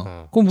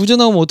거야. 그럼 무죄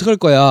나오면 어떡할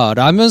거야.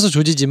 라면서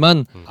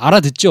조지지만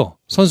알아듣죠.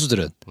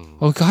 선수들은.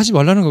 그거 하지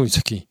말라는 거 이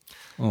새끼.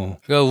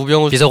 그러니까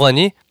우병우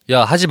비서관이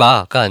야 하지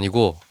마가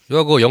아니고 야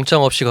그거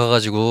영장 없이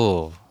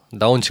가가지고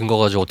나온 증거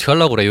가지고 어떻게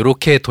하려고 그래.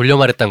 이렇게 돌려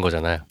말했단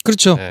거잖아요.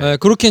 그렇죠. 네. 네,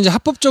 그렇게 이제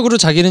합법적으로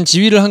자기는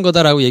지휘를 한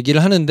거다라고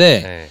얘기를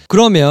하는데 네.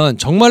 그러면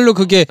정말로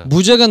그게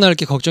무죄가 날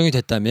게 걱정이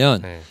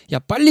됐다면 네. 야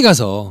빨리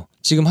가서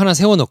지금 하나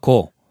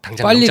세워놓고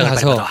당장 빨리 영장을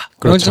가서 빨리 받아.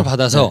 영장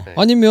받아서 네.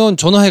 아니면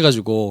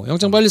전화해가지고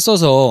영장 빨리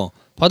써서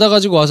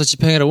받아가지고 와서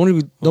집행해라.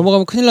 오늘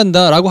넘어가면 큰일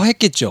난다라고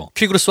했겠죠.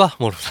 퀵으로 쏴.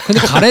 뭐.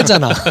 근데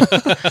가래잖아.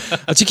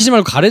 지키지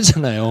말고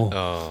가래잖아요.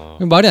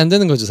 말이 안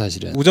되는 거죠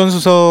사실은.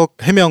 우전수석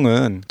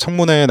해명은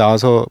청문회에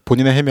나와서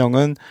본인의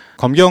해명은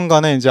검경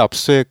간에 이제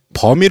압수수색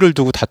범위를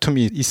두고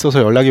다툼이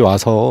있어서 연락이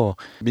와서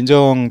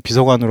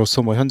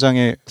민정비서관으로서 뭐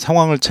현장의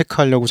상황을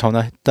체크하려고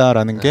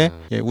전화했다라는 게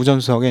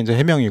우전수석의 이제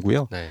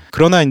해명이고요. 네.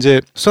 그러나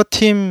이제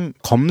수사팀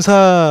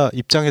검사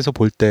입장에서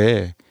볼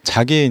때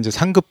자기의 이제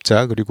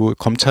상급자 그리고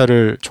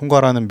검찰을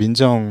총괄하는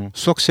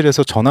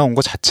민정수석실에서 전화 온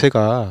것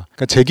자체가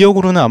그러니까 제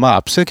기억으로는 아마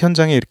압수수색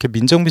현장에 이렇게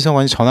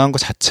민정비서관이 전화한 것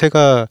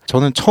자체가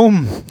저는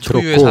처음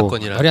초유의 들었고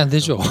사건이라. 말이 안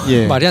되죠.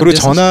 예. 말이 안 그리고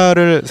돼서.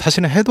 전화를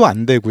사실은 해도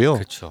안 되고요.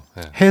 그렇죠.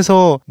 네.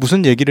 해서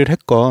무슨 얘기를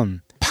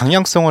했건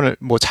방향성을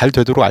뭐 잘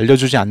되도록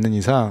알려주지 않는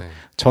이상 네.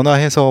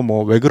 전화해서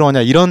뭐 왜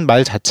그러냐 이런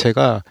말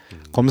자체가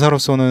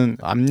검사로서는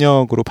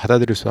압력으로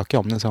받아들일 수밖에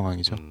없는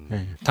상황이죠.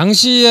 예.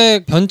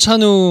 당시에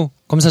변찬우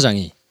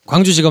검사장이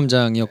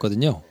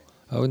광주지검장이었거든요.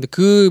 근데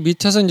그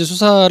밑에서 이제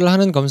수사를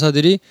하는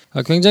검사들이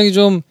굉장히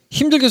좀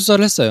힘들게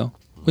수사를 했어요.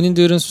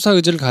 본인들은 수사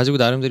의지를 가지고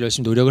나름대로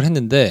열심히 노력을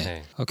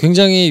했는데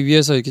굉장히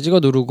위에서 이렇게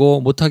찍어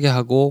누르고 못하게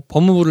하고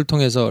법무부를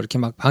통해서 이렇게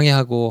막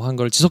방해하고 한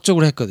걸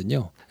지속적으로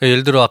했거든요.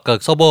 예를 들어 아까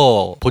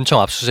서버 본청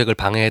압수수색을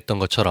방해했던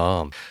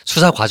것처럼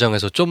수사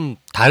과정에서 좀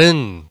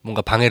다른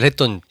뭔가 방해를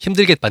했던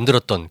힘들게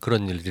만들었던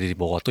그런 일들이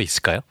뭐가 또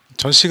있을까요?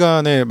 전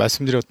시간에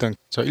말씀드렸던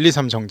저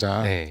 123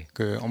 정장 네.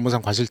 그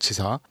업무상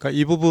과실치사 그러니까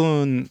이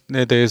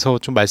부분에 대해서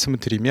좀 말씀을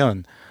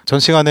드리면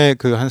전 시간에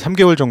그 한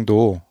 3개월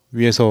정도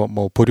위에서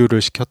뭐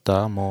보류를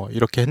시켰다 뭐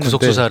이렇게 했는데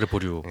구속 수사를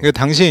보류. 그러니까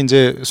당시에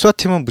이제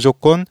수사팀은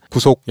무조건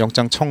구속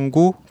영장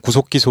청구,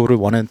 구속 기소를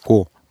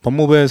원했고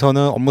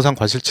법무부에서는 업무상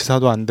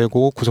과실치사도 안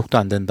되고 구속도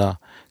안 된다.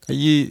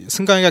 이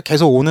승강이가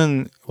계속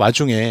오는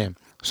와중에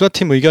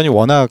수사팀 의견이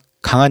워낙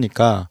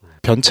강하니까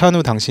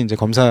변찬우 당시 이제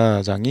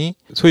검사장이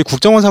소위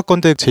국정원 사건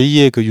때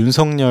제2의 그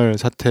윤석열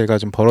사태가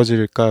좀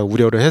벌어질까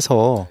우려를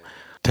해서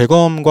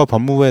대검과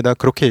법무부에다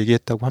그렇게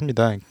얘기했다고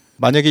합니다.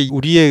 만약에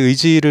우리의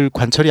의지를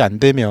관철이 안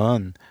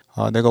되면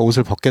내가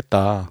옷을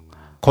벗겠다.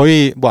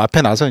 거의 뭐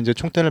앞에 나서 이제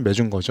총대를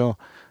매준 거죠.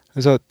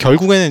 그래서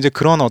결국에는 이제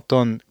그런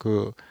어떤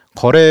그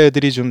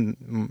거래들이 좀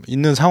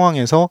있는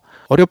상황에서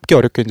어렵게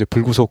이제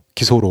불구속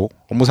기소로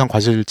업무상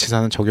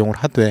과실치사는 적용을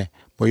하되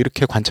뭐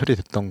이렇게 관철이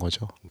됐던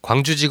거죠.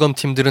 광주지검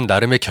팀들은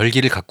나름의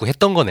결기를 갖고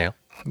했던 거네요.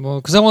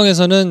 뭐 그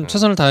상황에서는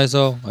최선을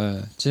다해서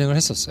진행을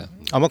했었어요.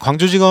 아마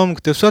광주지검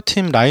그때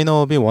수사팀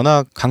라인업이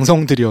워낙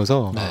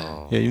강성들이어서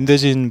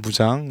윤대진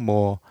부장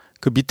뭐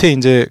그 밑에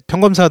이제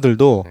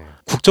평검사들도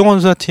국정원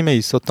수사팀에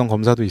있었던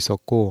검사도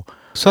있었고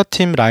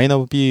수사팀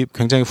라인업이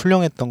굉장히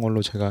훌륭했던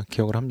걸로 제가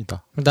기억을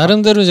합니다.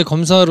 나름대로 이제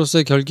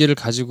검사로서의 결기를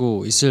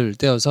가지고 있을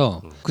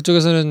때여서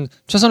그쪽에서는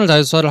최선을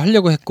다해서 수사를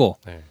하려고 했고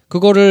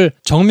그거를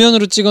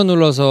정면으로 찍어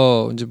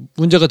눌러서 이제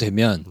문제가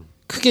되면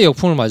크게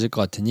역풍을 맞을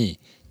것 같으니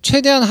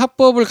최대한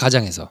합법을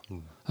가장해서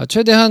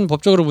최대한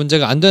법적으로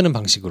문제가 안 되는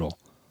방식으로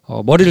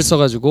머리를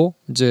써가지고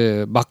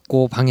이제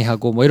막고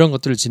방해하고 뭐 이런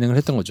것들을 진행을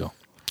했던 거죠.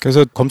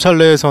 그래서 검찰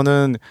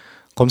내에서는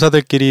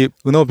검사들끼리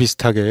은어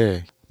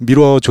비슷하게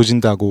미뤄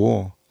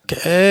조진다고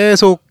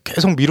계속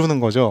미루는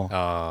거죠.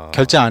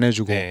 결제 안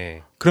해주고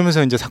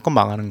그러면서 이제 사건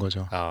망하는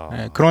거죠.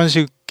 그런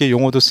식의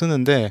용어도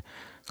쓰는데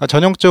그러니까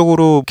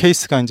전형적으로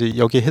케이스가 이제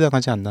여기에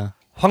해당하지 않나.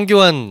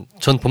 황교안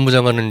전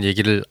법무장관은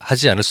얘기를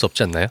하지 않을 수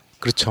없지 않나요?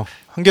 그렇죠.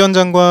 황교안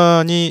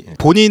장관이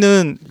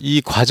본인은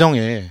이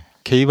과정에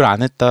개입을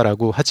안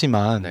했다라고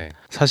하지만 네.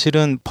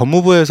 사실은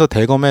법무부에서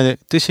대검의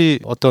뜻이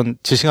어떤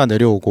지시가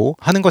내려오고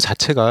하는 것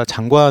자체가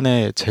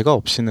장관의 제가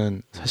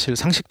없이는 사실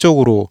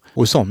상식적으로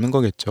올 수 없는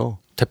거겠죠.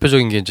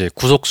 대표적인 게 이제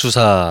구속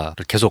수사를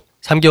계속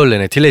 3개월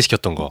내내 딜레이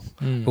시켰던 거.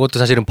 이것도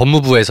사실은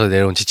법무부에서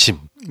내려온 지침.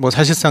 뭐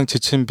사실상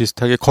지침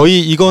비슷하게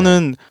거의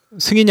이거는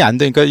승인이 안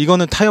되니까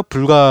이거는 타협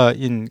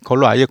불가인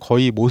걸로 아예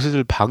거의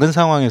못을 박은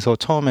상황에서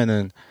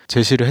처음에는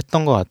제시를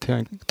했던 것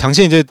같아요.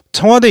 당시 이제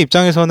청와대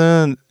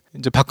입장에서는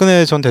이제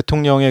박근혜 전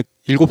대통령의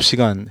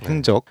 7시간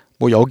행적,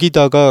 뭐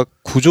여기다가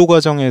구조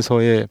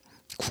과정에서의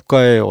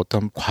국가의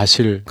어떤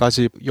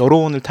과실까지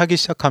여론을 타기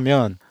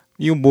시작하면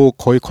이거 뭐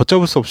거의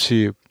걷잡을 수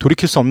없이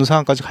돌이킬 수 없는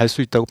상황까지 갈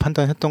수 있다고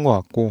판단했던 것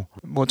같고,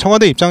 뭐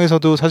청와대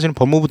입장에서도 사실은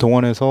법무부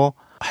동원해서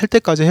할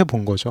때까지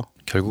해본 거죠.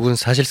 결국은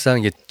사실상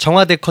이게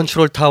청와대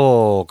컨트롤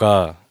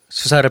타워가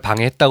수사를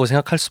방해했다고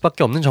생각할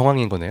수밖에 없는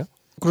정황인 거네요.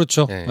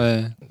 그렇죠. 네.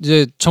 네.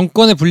 이제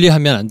정권에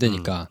불리하면 안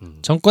되니까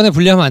정권에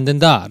불리하면 안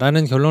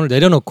된다라는 결론을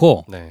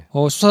내려놓고 네.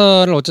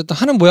 수사를 어쨌든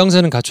하는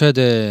모양새는 갖춰야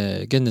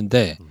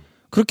되겠는데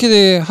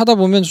그렇게 하다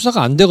보면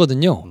수사가 안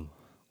되거든요.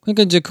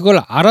 그러니까 이제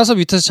그걸 알아서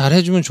밑에서 잘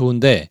해주면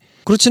좋은데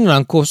그렇지는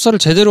않고 수사를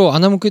제대로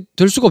안 하면 그게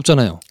될 수가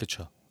없잖아요.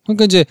 그렇죠.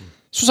 그러니까 이제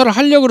수사를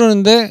하려고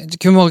그러는데 이제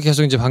교묘하게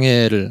계속 이제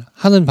방해를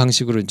하는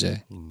방식으로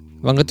이제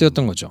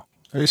망가뜨렸던 거죠.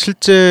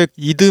 실제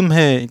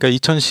이듬해, 그러니까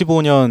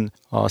 2015년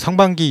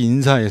상반기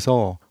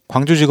인사에서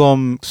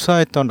광주지검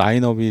수사했던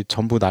라인업이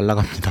전부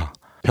날아갑니다.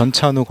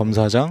 변찬우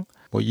검사장,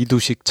 뭐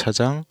이두식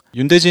차장,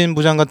 윤대진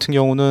부장 같은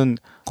경우는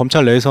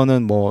검찰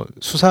내에서는 뭐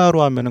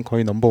수사로 하면은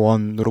거의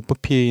넘버원으로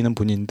뽑히는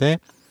분인데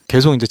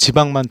계속 이제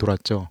지방만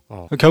돌았죠.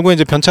 결국에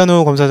이제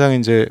변찬우 검사장이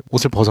이제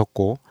옷을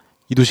벗었고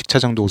이두식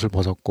차장도 옷을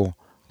벗었고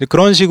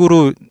그런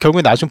식으로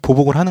결국에 나중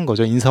보복을 하는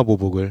거죠. 인사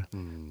보복을.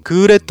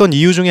 그랬던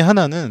이유 중에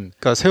하나는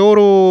그러니까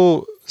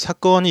세월호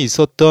사건이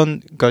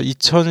있었던 그러니까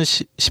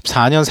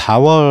 2014년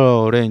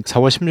 4월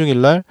 16일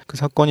날 그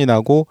사건이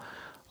나고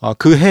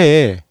그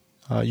해에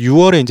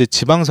 6월에 이제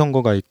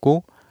지방선거가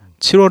있고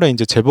 7월에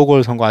이제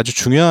재보궐선거 아주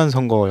중요한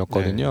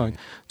선거였거든요. 네.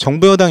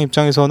 정부 여당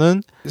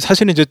입장에서는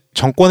사실은 이제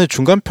정권의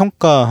중간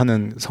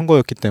평가하는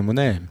선거였기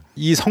때문에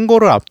이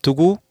선거를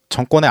앞두고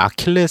정권의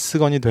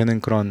아킬레스건이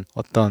되는 그런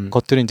어떤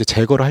것들을 이제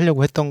제거를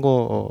하려고 했던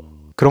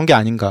그런 게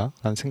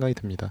아닌가라는 생각이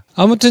듭니다.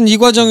 아무튼 이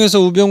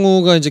과정에서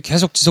우병우가 이제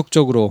계속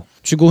지속적으로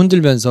쥐고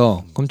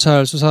흔들면서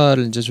검찰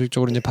수사를 이제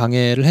조직적으로 이제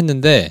방해를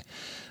했는데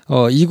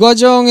이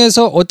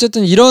과정에서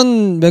어쨌든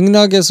이런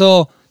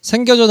맥락에서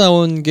생겨져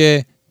나온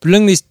게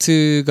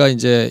블랙리스트가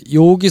이제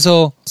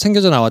여기서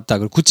생겨져 나왔다,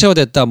 그리고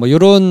구체화됐다, 뭐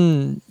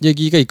이런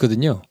얘기가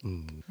있거든요.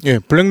 예,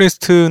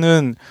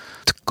 블랙리스트는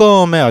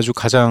특검의 아주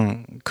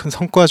가장 큰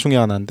성과 중에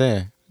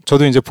하나인데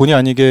저도 이제 본의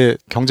아니게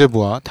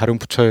경제부와 다른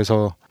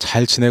부처에서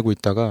잘 지내고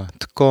있다가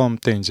특검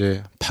때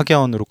이제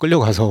파견으로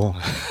끌려가서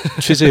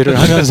취재를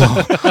하면서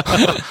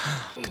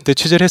그때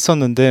취재를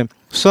했었는데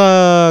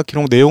수사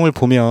기록 내용을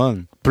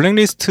보면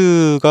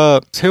블랙리스트가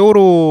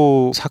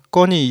세월호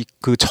사건이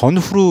그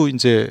전후로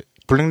이제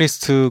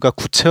블랙리스트가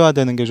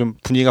구체화되는 게 좀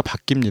분위기가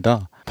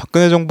바뀝니다.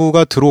 박근혜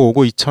정부가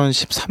들어오고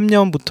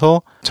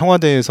 2013년부터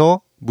청와대에서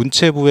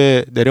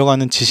문체부에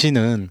내려가는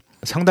지시는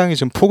상당히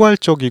좀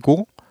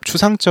포괄적이고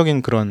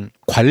추상적인 그런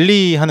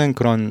관리하는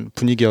그런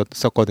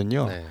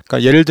분위기였었거든요. 네.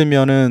 그러니까 예를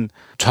들면은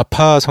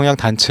좌파 성향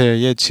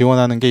단체에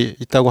지원하는 게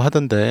있다고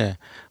하던데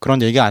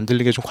그런 얘기 안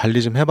들리게 좀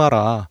관리 좀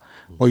해봐라.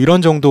 뭐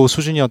이런 정도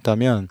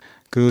수준이었다면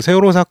그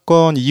세월호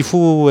사건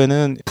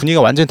이후에는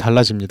분위기가 완전히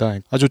달라집니다.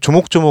 아주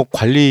조목조목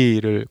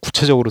관리를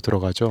구체적으로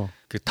들어가죠.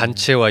 그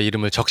단체와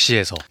이름을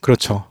적시해서.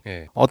 그렇죠.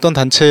 예. 어떤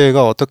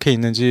단체가 어떻게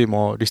있는지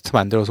뭐 리스트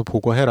만들어서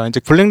보고해라. 이제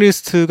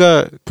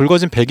블랙리스트가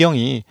불거진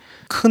배경이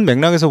큰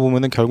맥락에서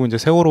보면은 결국 이제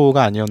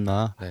세월호가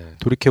아니었나. 네.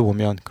 돌이켜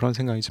보면 그런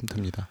생각이 좀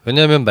듭니다.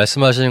 왜냐하면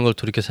말씀하시는 걸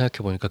돌이켜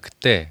생각해 보니까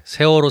그때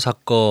세월호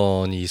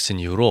사건이 있은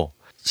이후로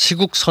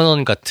시국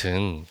선언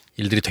같은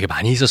일들이 되게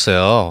많이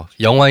있었어요.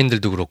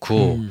 영화인들도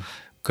그렇고.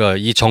 그러니까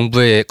이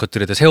정부의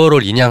것들에도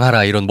세월호를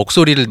인양하라 이런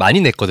목소리를 많이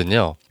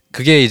냈거든요.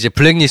 그게 이제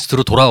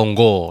블랙리스트로 돌아온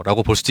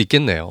거라고 볼 수도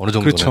있겠네요. 어느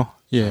정도는. 그렇죠.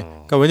 예.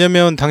 그러니까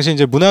왜냐하면 당시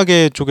이제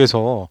문화계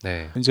쪽에서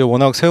네. 이제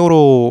워낙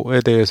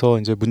세월호에 대해서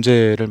이제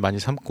문제를 많이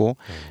삼고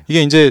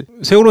이게 이제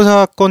세월호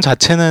사건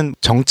자체는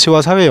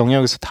정치와 사회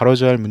영역에서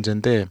다뤄져야 할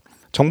문제인데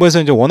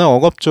정부에서 이제 워낙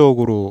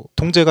억압적으로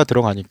통제가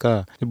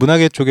들어가니까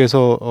문화계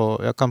쪽에서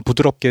약간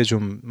부드럽게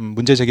좀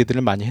문제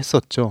제기들을 많이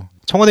했었죠.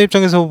 청와대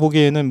입장에서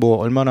보기에는 뭐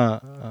얼마나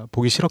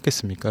보기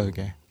싫었겠습니까,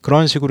 그게.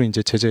 그런 식으로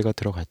이제 제재가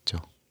들어갔죠.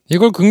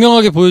 이걸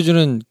극명하게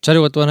보여주는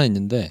자료가 또 하나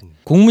있는데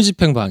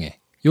공무집행 방해.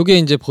 요게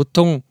이제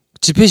보통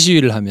집회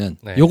시위를 하면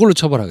네. 요걸로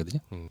처벌하거든요.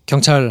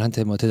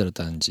 경찰한테 뭐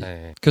대들었다든지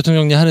네.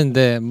 교통정리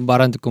하는데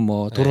말 안 듣고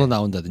뭐 도로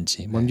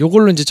나온다든지 뭐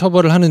요걸로 이제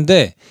처벌을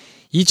하는데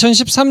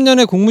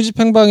 2013년에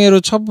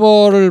공무집행방해로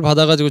처벌을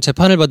받아가지고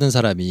재판을 받은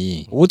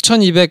사람이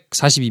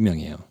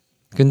 5,242명이에요.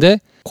 근데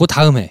그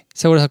다음에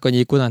세월호 사건이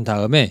있고 난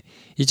다음에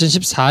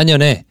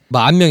 2014년에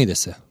 10,000명이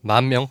됐어요.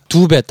 10,000명?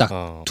 2배 딱.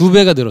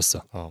 2배가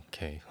늘었어.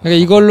 오케이.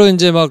 그러니까 이걸로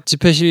이제 막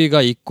집회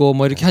시위가 있고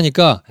뭐 이렇게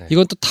하니까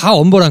이건 또 다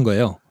엄벌한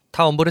거예요.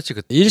 다 엄벌했지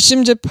그때.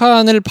 1심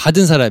재판을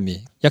받은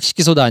사람이 약식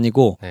기소도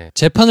아니고 네.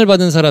 재판을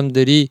받은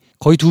사람들이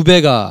거의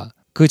 2배가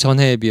그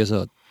전해에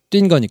비해서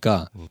뛴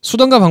거니까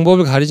수단과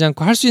방법을 가리지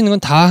않고 할 수 있는 건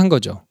다 한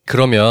거죠.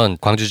 그러면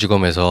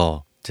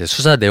광주지검에서 이제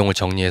수사 내용을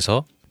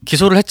정리해서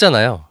기소를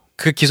했잖아요.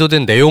 그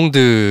기소된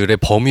내용들의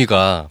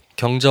범위가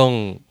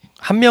경정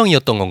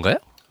 1명이었던 건가요?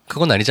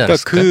 그건 아니지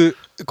않았을까요? 그러니까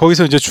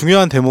거기서 이제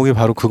중요한 대목이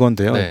바로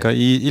그건데요. 네. 그러니까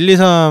이 1, 2,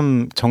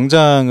 3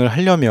 정장을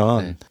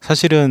하려면 네.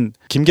 사실은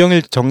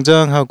김경일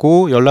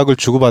정장하고 연락을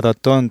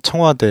주고받았던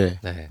청와대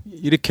네.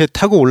 이렇게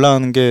타고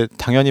올라오는 게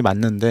당연히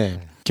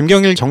맞는데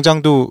김경일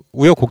정장도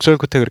우여곡절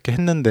끝에 그렇게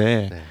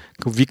했는데 네.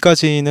 그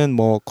위까지는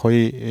뭐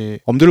거의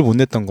엄두를 못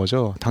냈던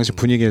거죠. 당시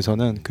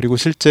분위기에서는. 그리고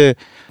실제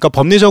그러니까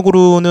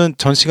법리적으로는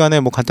전 시간에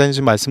뭐 간단히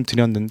좀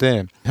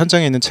말씀드렸는데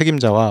현장에 있는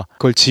책임자와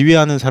그걸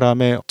지휘하는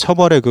사람의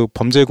처벌의 그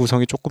범죄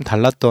구성이 조금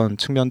달랐던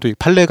측면도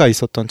판례가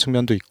있었던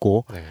측면도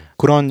있고 네.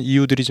 그런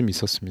이유들이 좀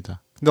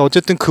있었습니다. 근데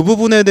어쨌든 그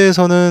부분에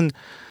대해서는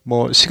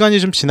뭐 시간이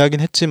좀 지나긴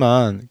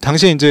했지만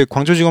당시에 이제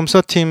광주지검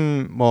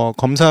수사팀 뭐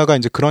검사가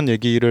이제 그런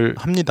얘기를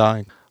합니다.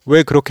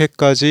 왜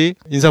그렇게까지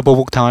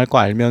인사보복 당할 거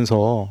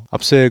알면서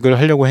압수수색을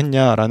하려고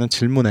했냐라는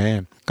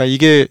질문에 그러니까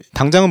이게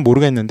당장은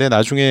모르겠는데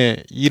나중에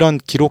이런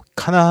기록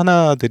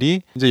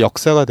하나하나들이 이제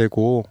역사가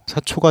되고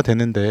사초가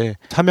되는데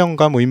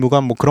사명감,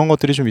 의무감 뭐 그런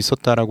것들이 좀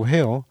있었다라고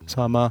해요.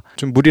 그래서 아마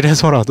좀 무리를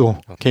해서라도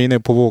개인의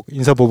보복,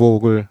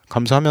 인사보복을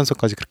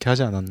감수하면서까지 그렇게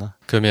하지 않았나.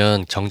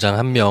 그러면 정장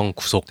 1명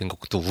구속된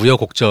것도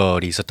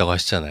우여곡절이 있었다고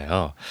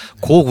하시잖아요.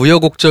 그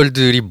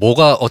우여곡절들이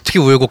뭐가 어떻게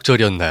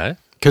우여곡절이었나요?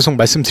 계속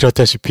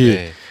말씀드렸다시피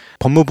네.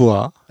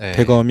 법무부와 네.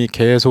 대검이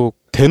계속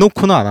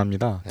대놓고는 안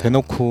합니다. 네.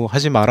 대놓고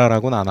하지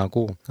마라라고는 안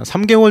하고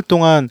 3개월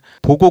동안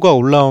보고가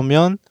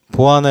올라오면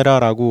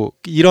보완해라라고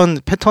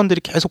이런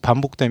패턴들이 계속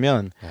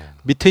반복되면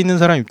밑에 있는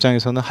사람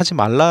입장에서는 하지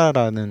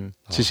말라라는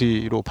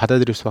지시로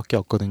받아들일 수밖에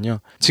없거든요.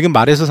 지금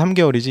말해서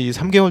 3개월이지 이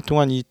 3개월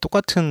동안 이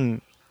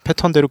똑같은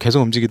패턴대로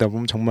계속 움직이다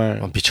보면 정말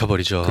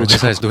미쳐버리죠.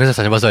 그렇죠. 회사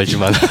다녀봐서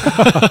알지만.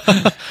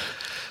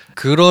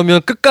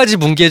 그러면 끝까지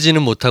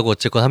뭉개지는 못하고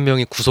어쨌건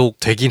 1명이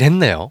구속되긴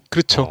했네요.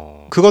 그렇죠.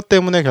 그것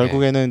때문에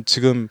결국에는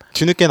지금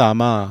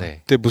뒤늦게나마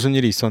그때 무슨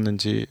일이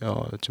있었는지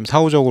좀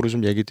사후적으로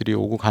좀 얘기들이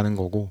오고 가는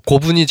거고.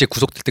 그분이 이제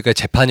구속될 때까지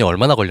재판이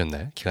얼마나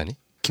걸렸나요? 기간이?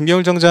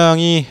 김경일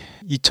정장이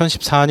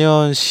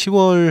 2014년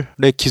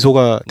 10월에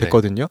기소가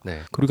됐거든요. 네.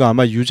 그리고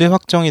아마 유죄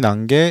확정이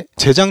난 게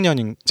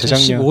재작년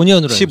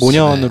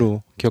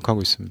 15년으로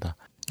기억하고 있습니다.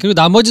 그리고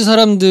나머지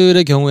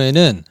사람들의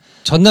경우에는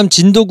전남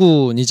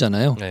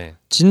진도군이잖아요. 네.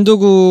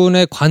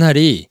 진도군의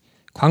관할이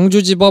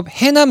광주지법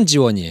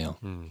해남지원이에요.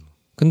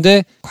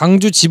 근데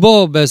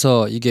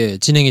광주지법에서 이게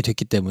진행이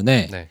됐기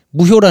때문에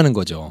무효라는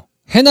거죠.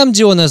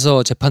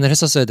 해남지원에서 재판을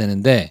했었어야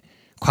되는데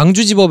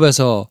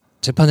광주지법에서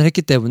재판을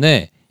했기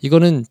때문에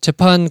이거는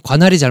재판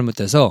관할이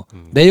잘못돼서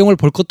내용을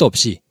볼 것도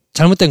없이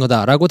잘못된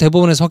거다라고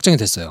대법원에서 확정이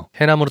됐어요.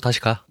 해남으로 다시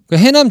가?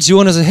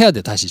 해남지원에서 해야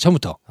돼. 다시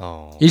처음부터.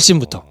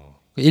 1심부터.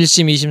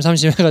 1심, 2심,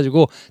 3심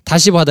해가지고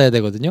다시 받아야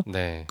되거든요.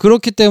 네.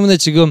 그렇기 때문에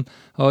지금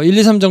 1,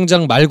 2, 3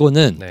 정장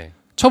말고는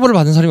처벌을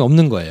받은 사람이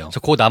없는 거예요.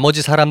 그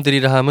나머지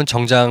사람들이라 하면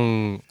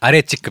정장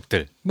아래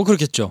직급들. 뭐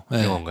그렇겠죠.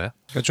 그런 건가요?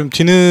 그러니까 좀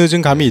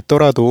뒤늦은 감이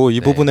있더라도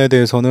이 부분에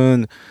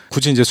대해서는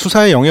굳이 이제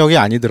수사의 영역이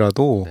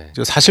아니더라도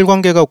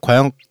사실관계가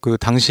과연 그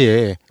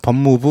당시에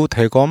법무부,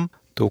 대검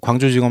또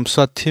광주지검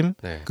수사팀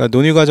그러니까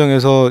논의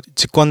과정에서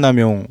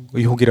직권남용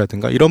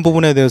의혹이라든가 이런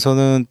부분에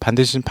대해서는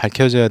반드시 좀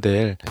밝혀져야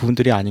될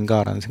부분들이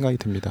아닌가라는 생각이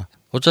듭니다.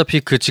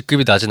 어차피 그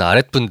직급이 낮은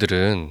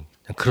아랫분들은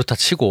그렇다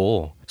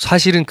치고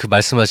사실은 그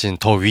말씀하신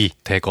더 위,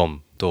 대검,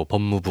 또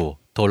법무부,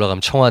 더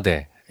올라가면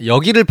청와대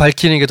여기를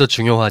밝히는 게 더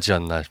중요하지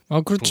않나.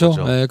 그렇죠.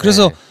 네,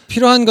 그래서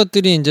필요한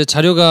것들이 이제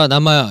자료가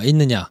남아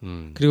있느냐.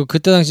 그리고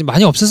그때 당시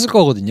많이 없었을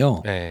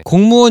거거든요.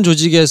 공무원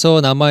조직에서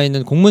남아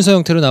있는 공문서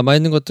형태로 남아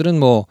있는 것들은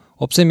뭐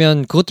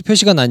없애면 그것도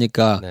표시가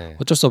나니까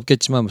어쩔 수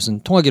없겠지만 무슨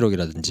통화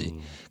기록이라든지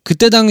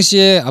그때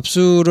당시에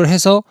압수를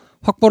해서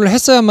확보를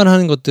했어야만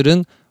하는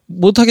것들은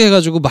못하게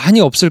해가지고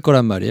많이 없을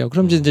거란 말이에요.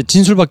 그럼 이제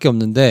진술밖에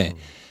없는데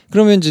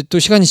그러면 이제 또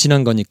시간이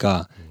지난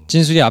거니까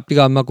진술이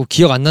앞뒤가 안 맞고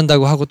기억 안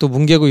난다고 하고 또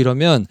뭉개고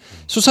이러면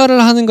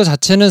수사를 하는 것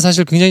자체는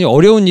사실 굉장히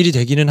어려운 일이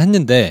되기는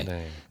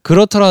했는데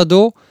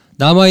그렇더라도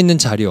남아있는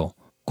자료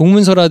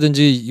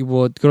공문서라든지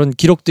뭐 그런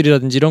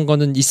기록들이라든지 이런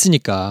거는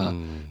있으니까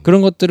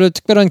그런 것들을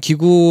특별한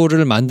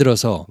기구를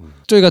만들어서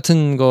쪽지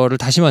같은 거를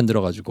다시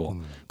만들어가지고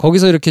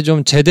거기서 이렇게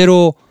좀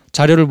제대로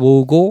자료를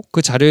모으고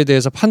그 자료에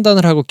대해서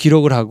판단을 하고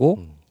기록을 하고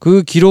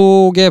그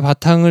기록의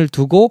바탕을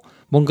두고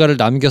뭔가를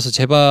남겨서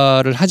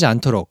재발을 하지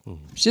않도록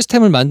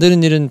시스템을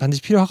만드는 일은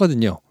반드시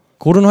필요하거든요.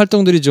 그런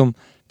활동들이 좀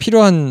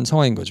필요한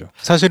상황인 거죠.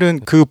 사실은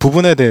그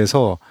부분에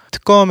대해서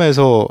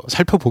특검에서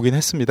살펴보긴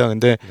했습니다.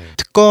 근데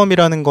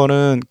특검이라는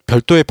거는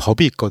별도의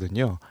법이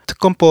있거든요.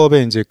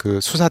 특검법에 이제 그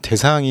수사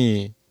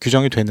대상이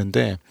규정이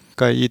되는데,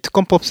 그러니까 이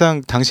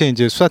특검법상 당시에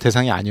이제 수사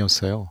대상이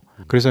아니었어요.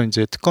 그래서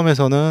이제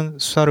특검에서는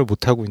수사를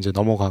못하고 이제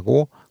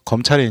넘어가고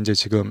검찰에 이제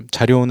지금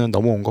자료는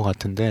넘어온 것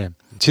같은데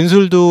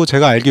진술도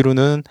제가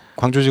알기로는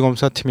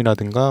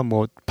광주지검수사팀이라든가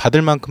뭐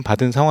받을 만큼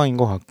받은 상황인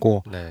것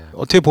같고 네.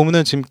 어떻게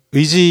보면은 지금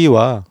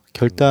의지와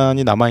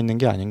결단이 남아 있는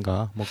게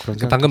아닌가 뭐 그런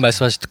생각. 방금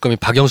말씀하신 특검이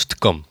박영수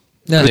특검.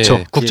 네. 그렇죠.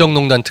 네,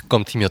 국정농단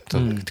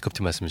특검팀이었던 그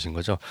특검팀 말씀이신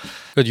거죠.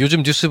 그러니까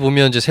요즘 뉴스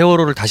보면 이제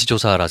세월호를 다시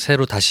조사하라,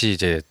 새로 다시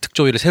이제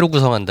특조위를 새로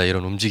구성한다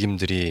이런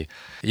움직임들이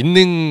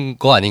있는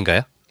거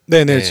아닌가요?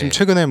 네네. 네. 지금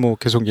최근에 뭐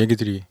계속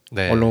얘기들이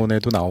네.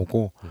 언론에도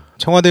나오고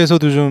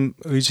청와대에서도 좀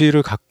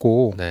의지를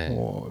갖고 네.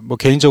 뭐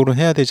개인적으로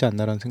해야 되지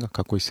않나라는 생각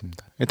갖고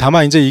있습니다.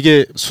 다만 이제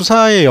이게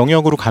수사의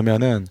영역으로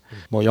가면은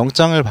뭐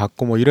영장을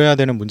받고 뭐 이래야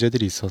되는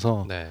문제들이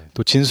있어서 네.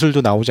 또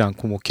진술도 나오지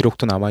않고 뭐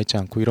기록도 남아 있지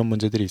않고 이런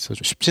문제들이 있어서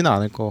쉽지는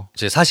않을 거.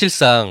 이제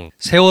사실상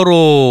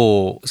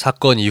세월호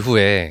사건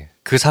이후에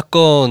그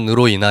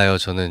사건으로 인하여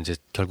저는 이제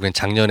결국엔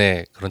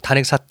작년에 그런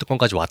탄핵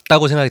사건까지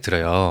왔다고 생각이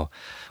들어요.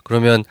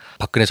 그러면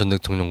박근혜 전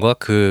대통령과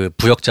그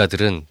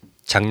부역자들은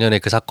작년에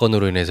그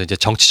사건으로 인해서 이제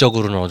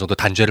정치적으로는 어느 정도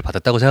단죄를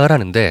받았다고 생각을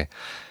하는데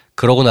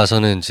그러고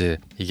나서는 이제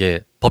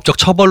이게 법적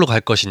처벌로 갈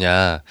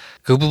것이냐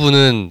그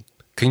부분은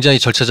굉장히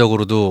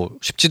절차적으로도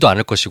쉽지도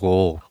않을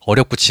것이고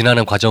어렵고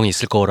지나는 과정이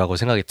있을 거라고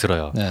생각이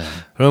들어요. 네.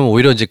 그러면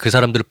오히려 이제 그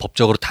사람들을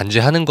법적으로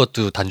단죄하는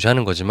것도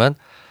단죄하는 거지만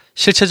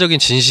실체적인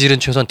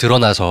진실은 최소한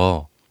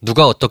드러나서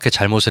누가 어떻게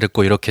잘못을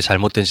했고 이렇게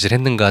잘못된 짓을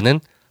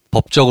했는가는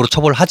법적으로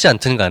처벌을 하지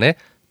않든 간에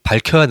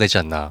밝혀야 되지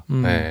않나.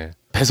 네.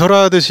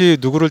 배설하듯이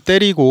누구를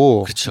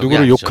때리고 그쵸,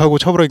 누구를 그게 아니죠. 욕하고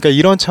처벌하니까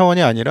이런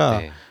차원이 아니라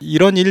네.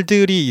 이런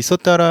일들이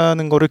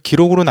있었다라는 거를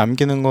기록으로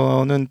남기는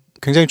거는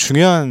굉장히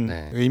중요한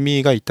네.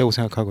 의미가 있다고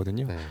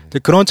생각하거든요. 네. 근데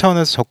그런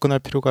차원에서 접근할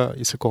필요가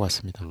있을 것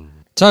같습니다.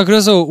 자,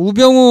 그래서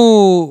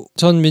우병우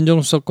전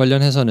민정수석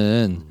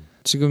관련해서는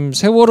지금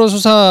세월호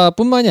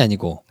수사뿐만이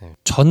아니고 네.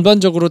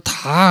 전반적으로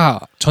다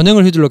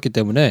전횡을 휘둘렀기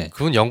때문에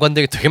그분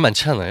연관되게 되게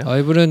많지 않아요?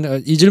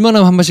 이분은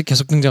잊을만하면 한 번씩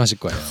계속 등장하실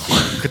거예요.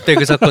 그때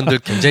그 사건들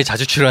굉장히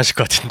자주 출연하실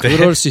것 같은데.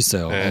 그럴 수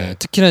있어요. 네. 네.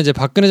 특히나 이제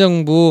박근혜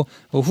정부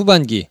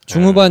후반기,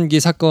 중후반기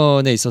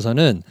사건에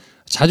있어서는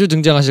자주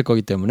등장하실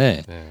거기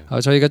때문에 네.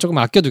 저희가 조금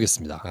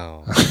아껴두겠습니다.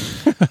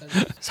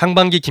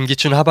 상반기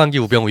김기춘, 하반기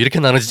우병우 이렇게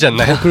나눠지지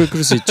않나요? 그럴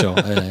수 있죠.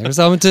 네.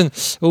 그래서 아무튼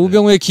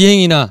우병우의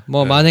기행이나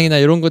뭐 만행이나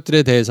이런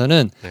것들에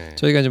대해서는 네.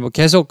 저희가 이제 뭐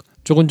계속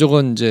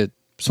조곤조곤 이제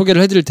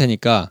소개를 해드릴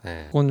테니까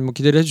네. 그건 뭐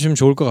기대를 해주시면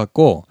좋을 것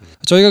같고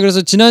저희가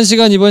그래서 지난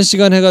시간 이번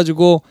시간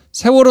해가지고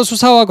세월호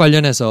수사와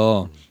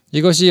관련해서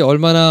이것이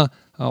얼마나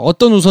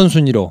어떤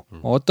우선순위로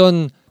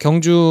어떤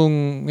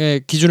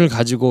경중의 기준을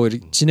가지고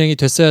진행이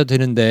됐어야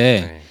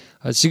되는데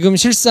지금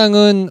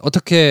실상은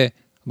어떻게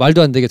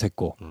말도 안 되게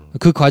됐고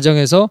그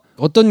과정에서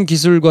어떤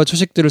기술과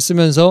초식들을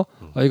쓰면서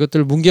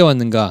이것들을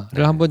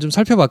뭉개왔는가를 한번 좀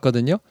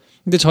살펴봤거든요.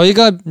 근데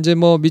저희가 이제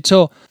뭐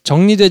미처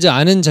정리되지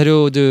않은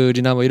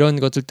자료들이나 뭐 이런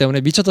것들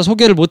때문에 미처 다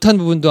소개를 못한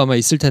부분도 아마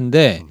있을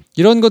텐데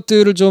이런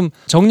것들을 좀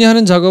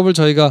정리하는 작업을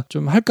저희가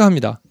좀 할까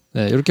합니다.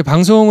 네, 이렇게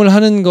방송을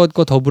하는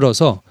것과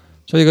더불어서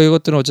저희가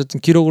이것들은 어쨌든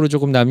기록으로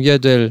조금 남겨야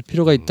될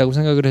필요가 있다고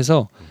생각을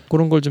해서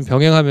그런 걸 좀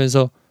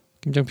병행하면서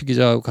김정필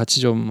기자하고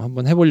같이 좀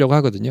한번 해보려고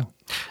하거든요.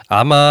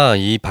 아마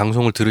이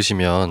방송을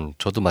들으시면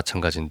저도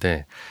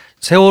마찬가지인데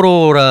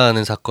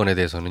세월호라는 사건에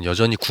대해서는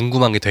여전히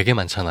궁금한 게 되게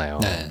많잖아요.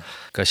 네.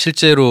 그러니까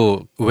실제로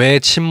왜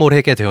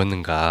침몰하게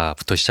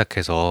되었는가부터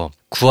시작해서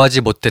구하지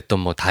못했던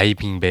뭐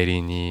다이빙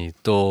벨이니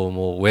또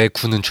뭐 왜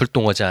군은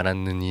출동하지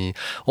않았느니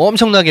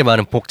엄청나게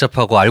많은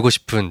복잡하고 알고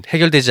싶은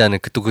해결되지 않은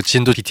또 그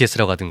진도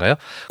BTS라고 하던가요?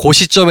 그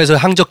시점에서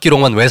항적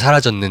기록만 왜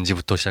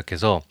사라졌는지부터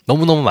시작해서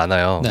너무너무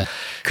많아요. 네.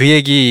 그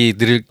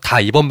얘기들을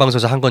다 이번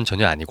방송에서 한 건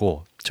전혀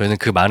아니고 저희는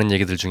그 많은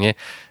얘기들 중에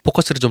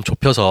포커스를 좀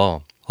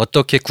좁혀서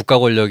어떻게 국가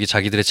권력이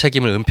자기들의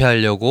책임을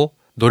은폐하려고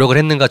노력을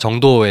했는가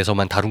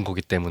정도에서만 다룬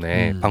거기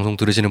때문에 방송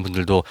들으시는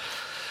분들도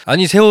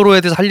아니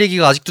세월호에 대해서 할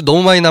얘기가 아직도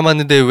너무 많이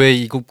남았는데 왜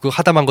이거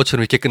하다만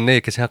것처럼 이렇게 끝내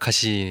이렇게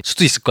생각하실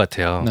수도 있을 것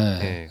같아요. 네.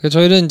 네. 그래서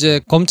저희는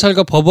이제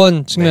검찰과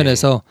법원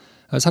측면에서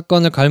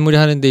사건을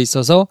갈무리하는 데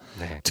있어서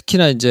네.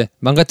 특히나 이제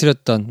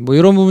망가뜨렸던 뭐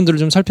이런 부분들을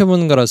좀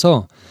살펴보는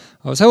거라서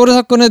세월호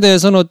사건에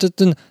대해서는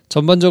어쨌든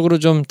전반적으로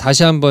좀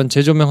다시 한번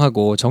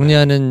재조명하고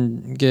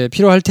정리하는 게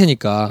필요할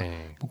테니까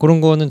네. 뭐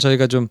그런 거는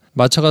저희가 좀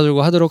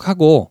맞춰가지고 하도록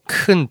하고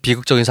큰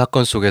비극적인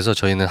사건 속에서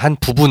저희는 한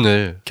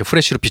부분을 이렇게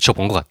프레쉬로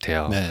비춰본 것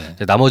같아요. 네.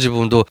 나머지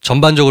부분도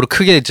전반적으로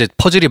크게 이제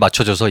퍼즐이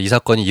맞춰져서 이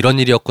사건이 이런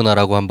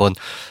일이었구나라고 한번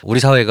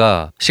우리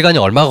사회가 시간이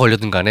얼마가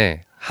걸렸든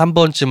간에 한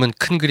번쯤은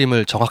큰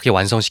그림을 정확히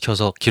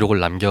완성시켜서 기록을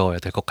남겨야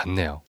될 것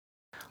같네요.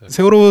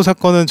 세월호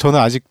사건은 저는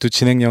아직도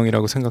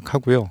진행형이라고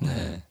생각하고요.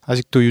 네.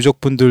 아직도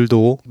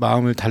유족분들도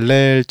마음을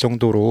달랠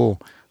정도로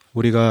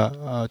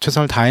우리가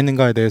최선을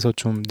다했는가에 대해서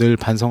좀 늘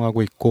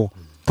반성하고 있고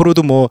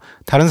앞으로도 뭐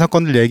다른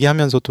사건들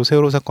얘기하면서 또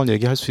세월호 사건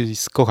얘기할 수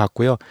있을 것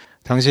같고요.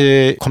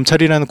 당시에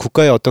검찰이라는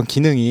국가의 어떤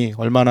기능이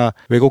얼마나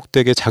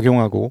왜곡되게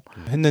작용하고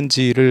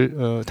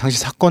했는지를 당시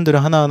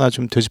사건들을 하나하나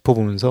좀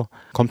되짚어보면서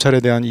검찰에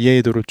대한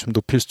이해도를 좀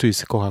높일 수도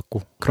있을 것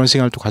같고 그런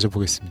시간을 또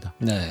가져보겠습니다.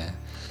 네.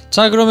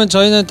 자, 그러면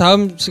저희는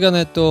다음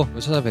시간에 또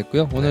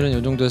찾아뵙고요. 오늘은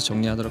이 정도에서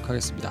정리하도록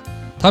하겠습니다.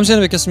 다음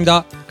시간에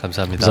뵙겠습니다.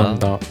 감사합니다.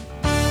 감사합니다.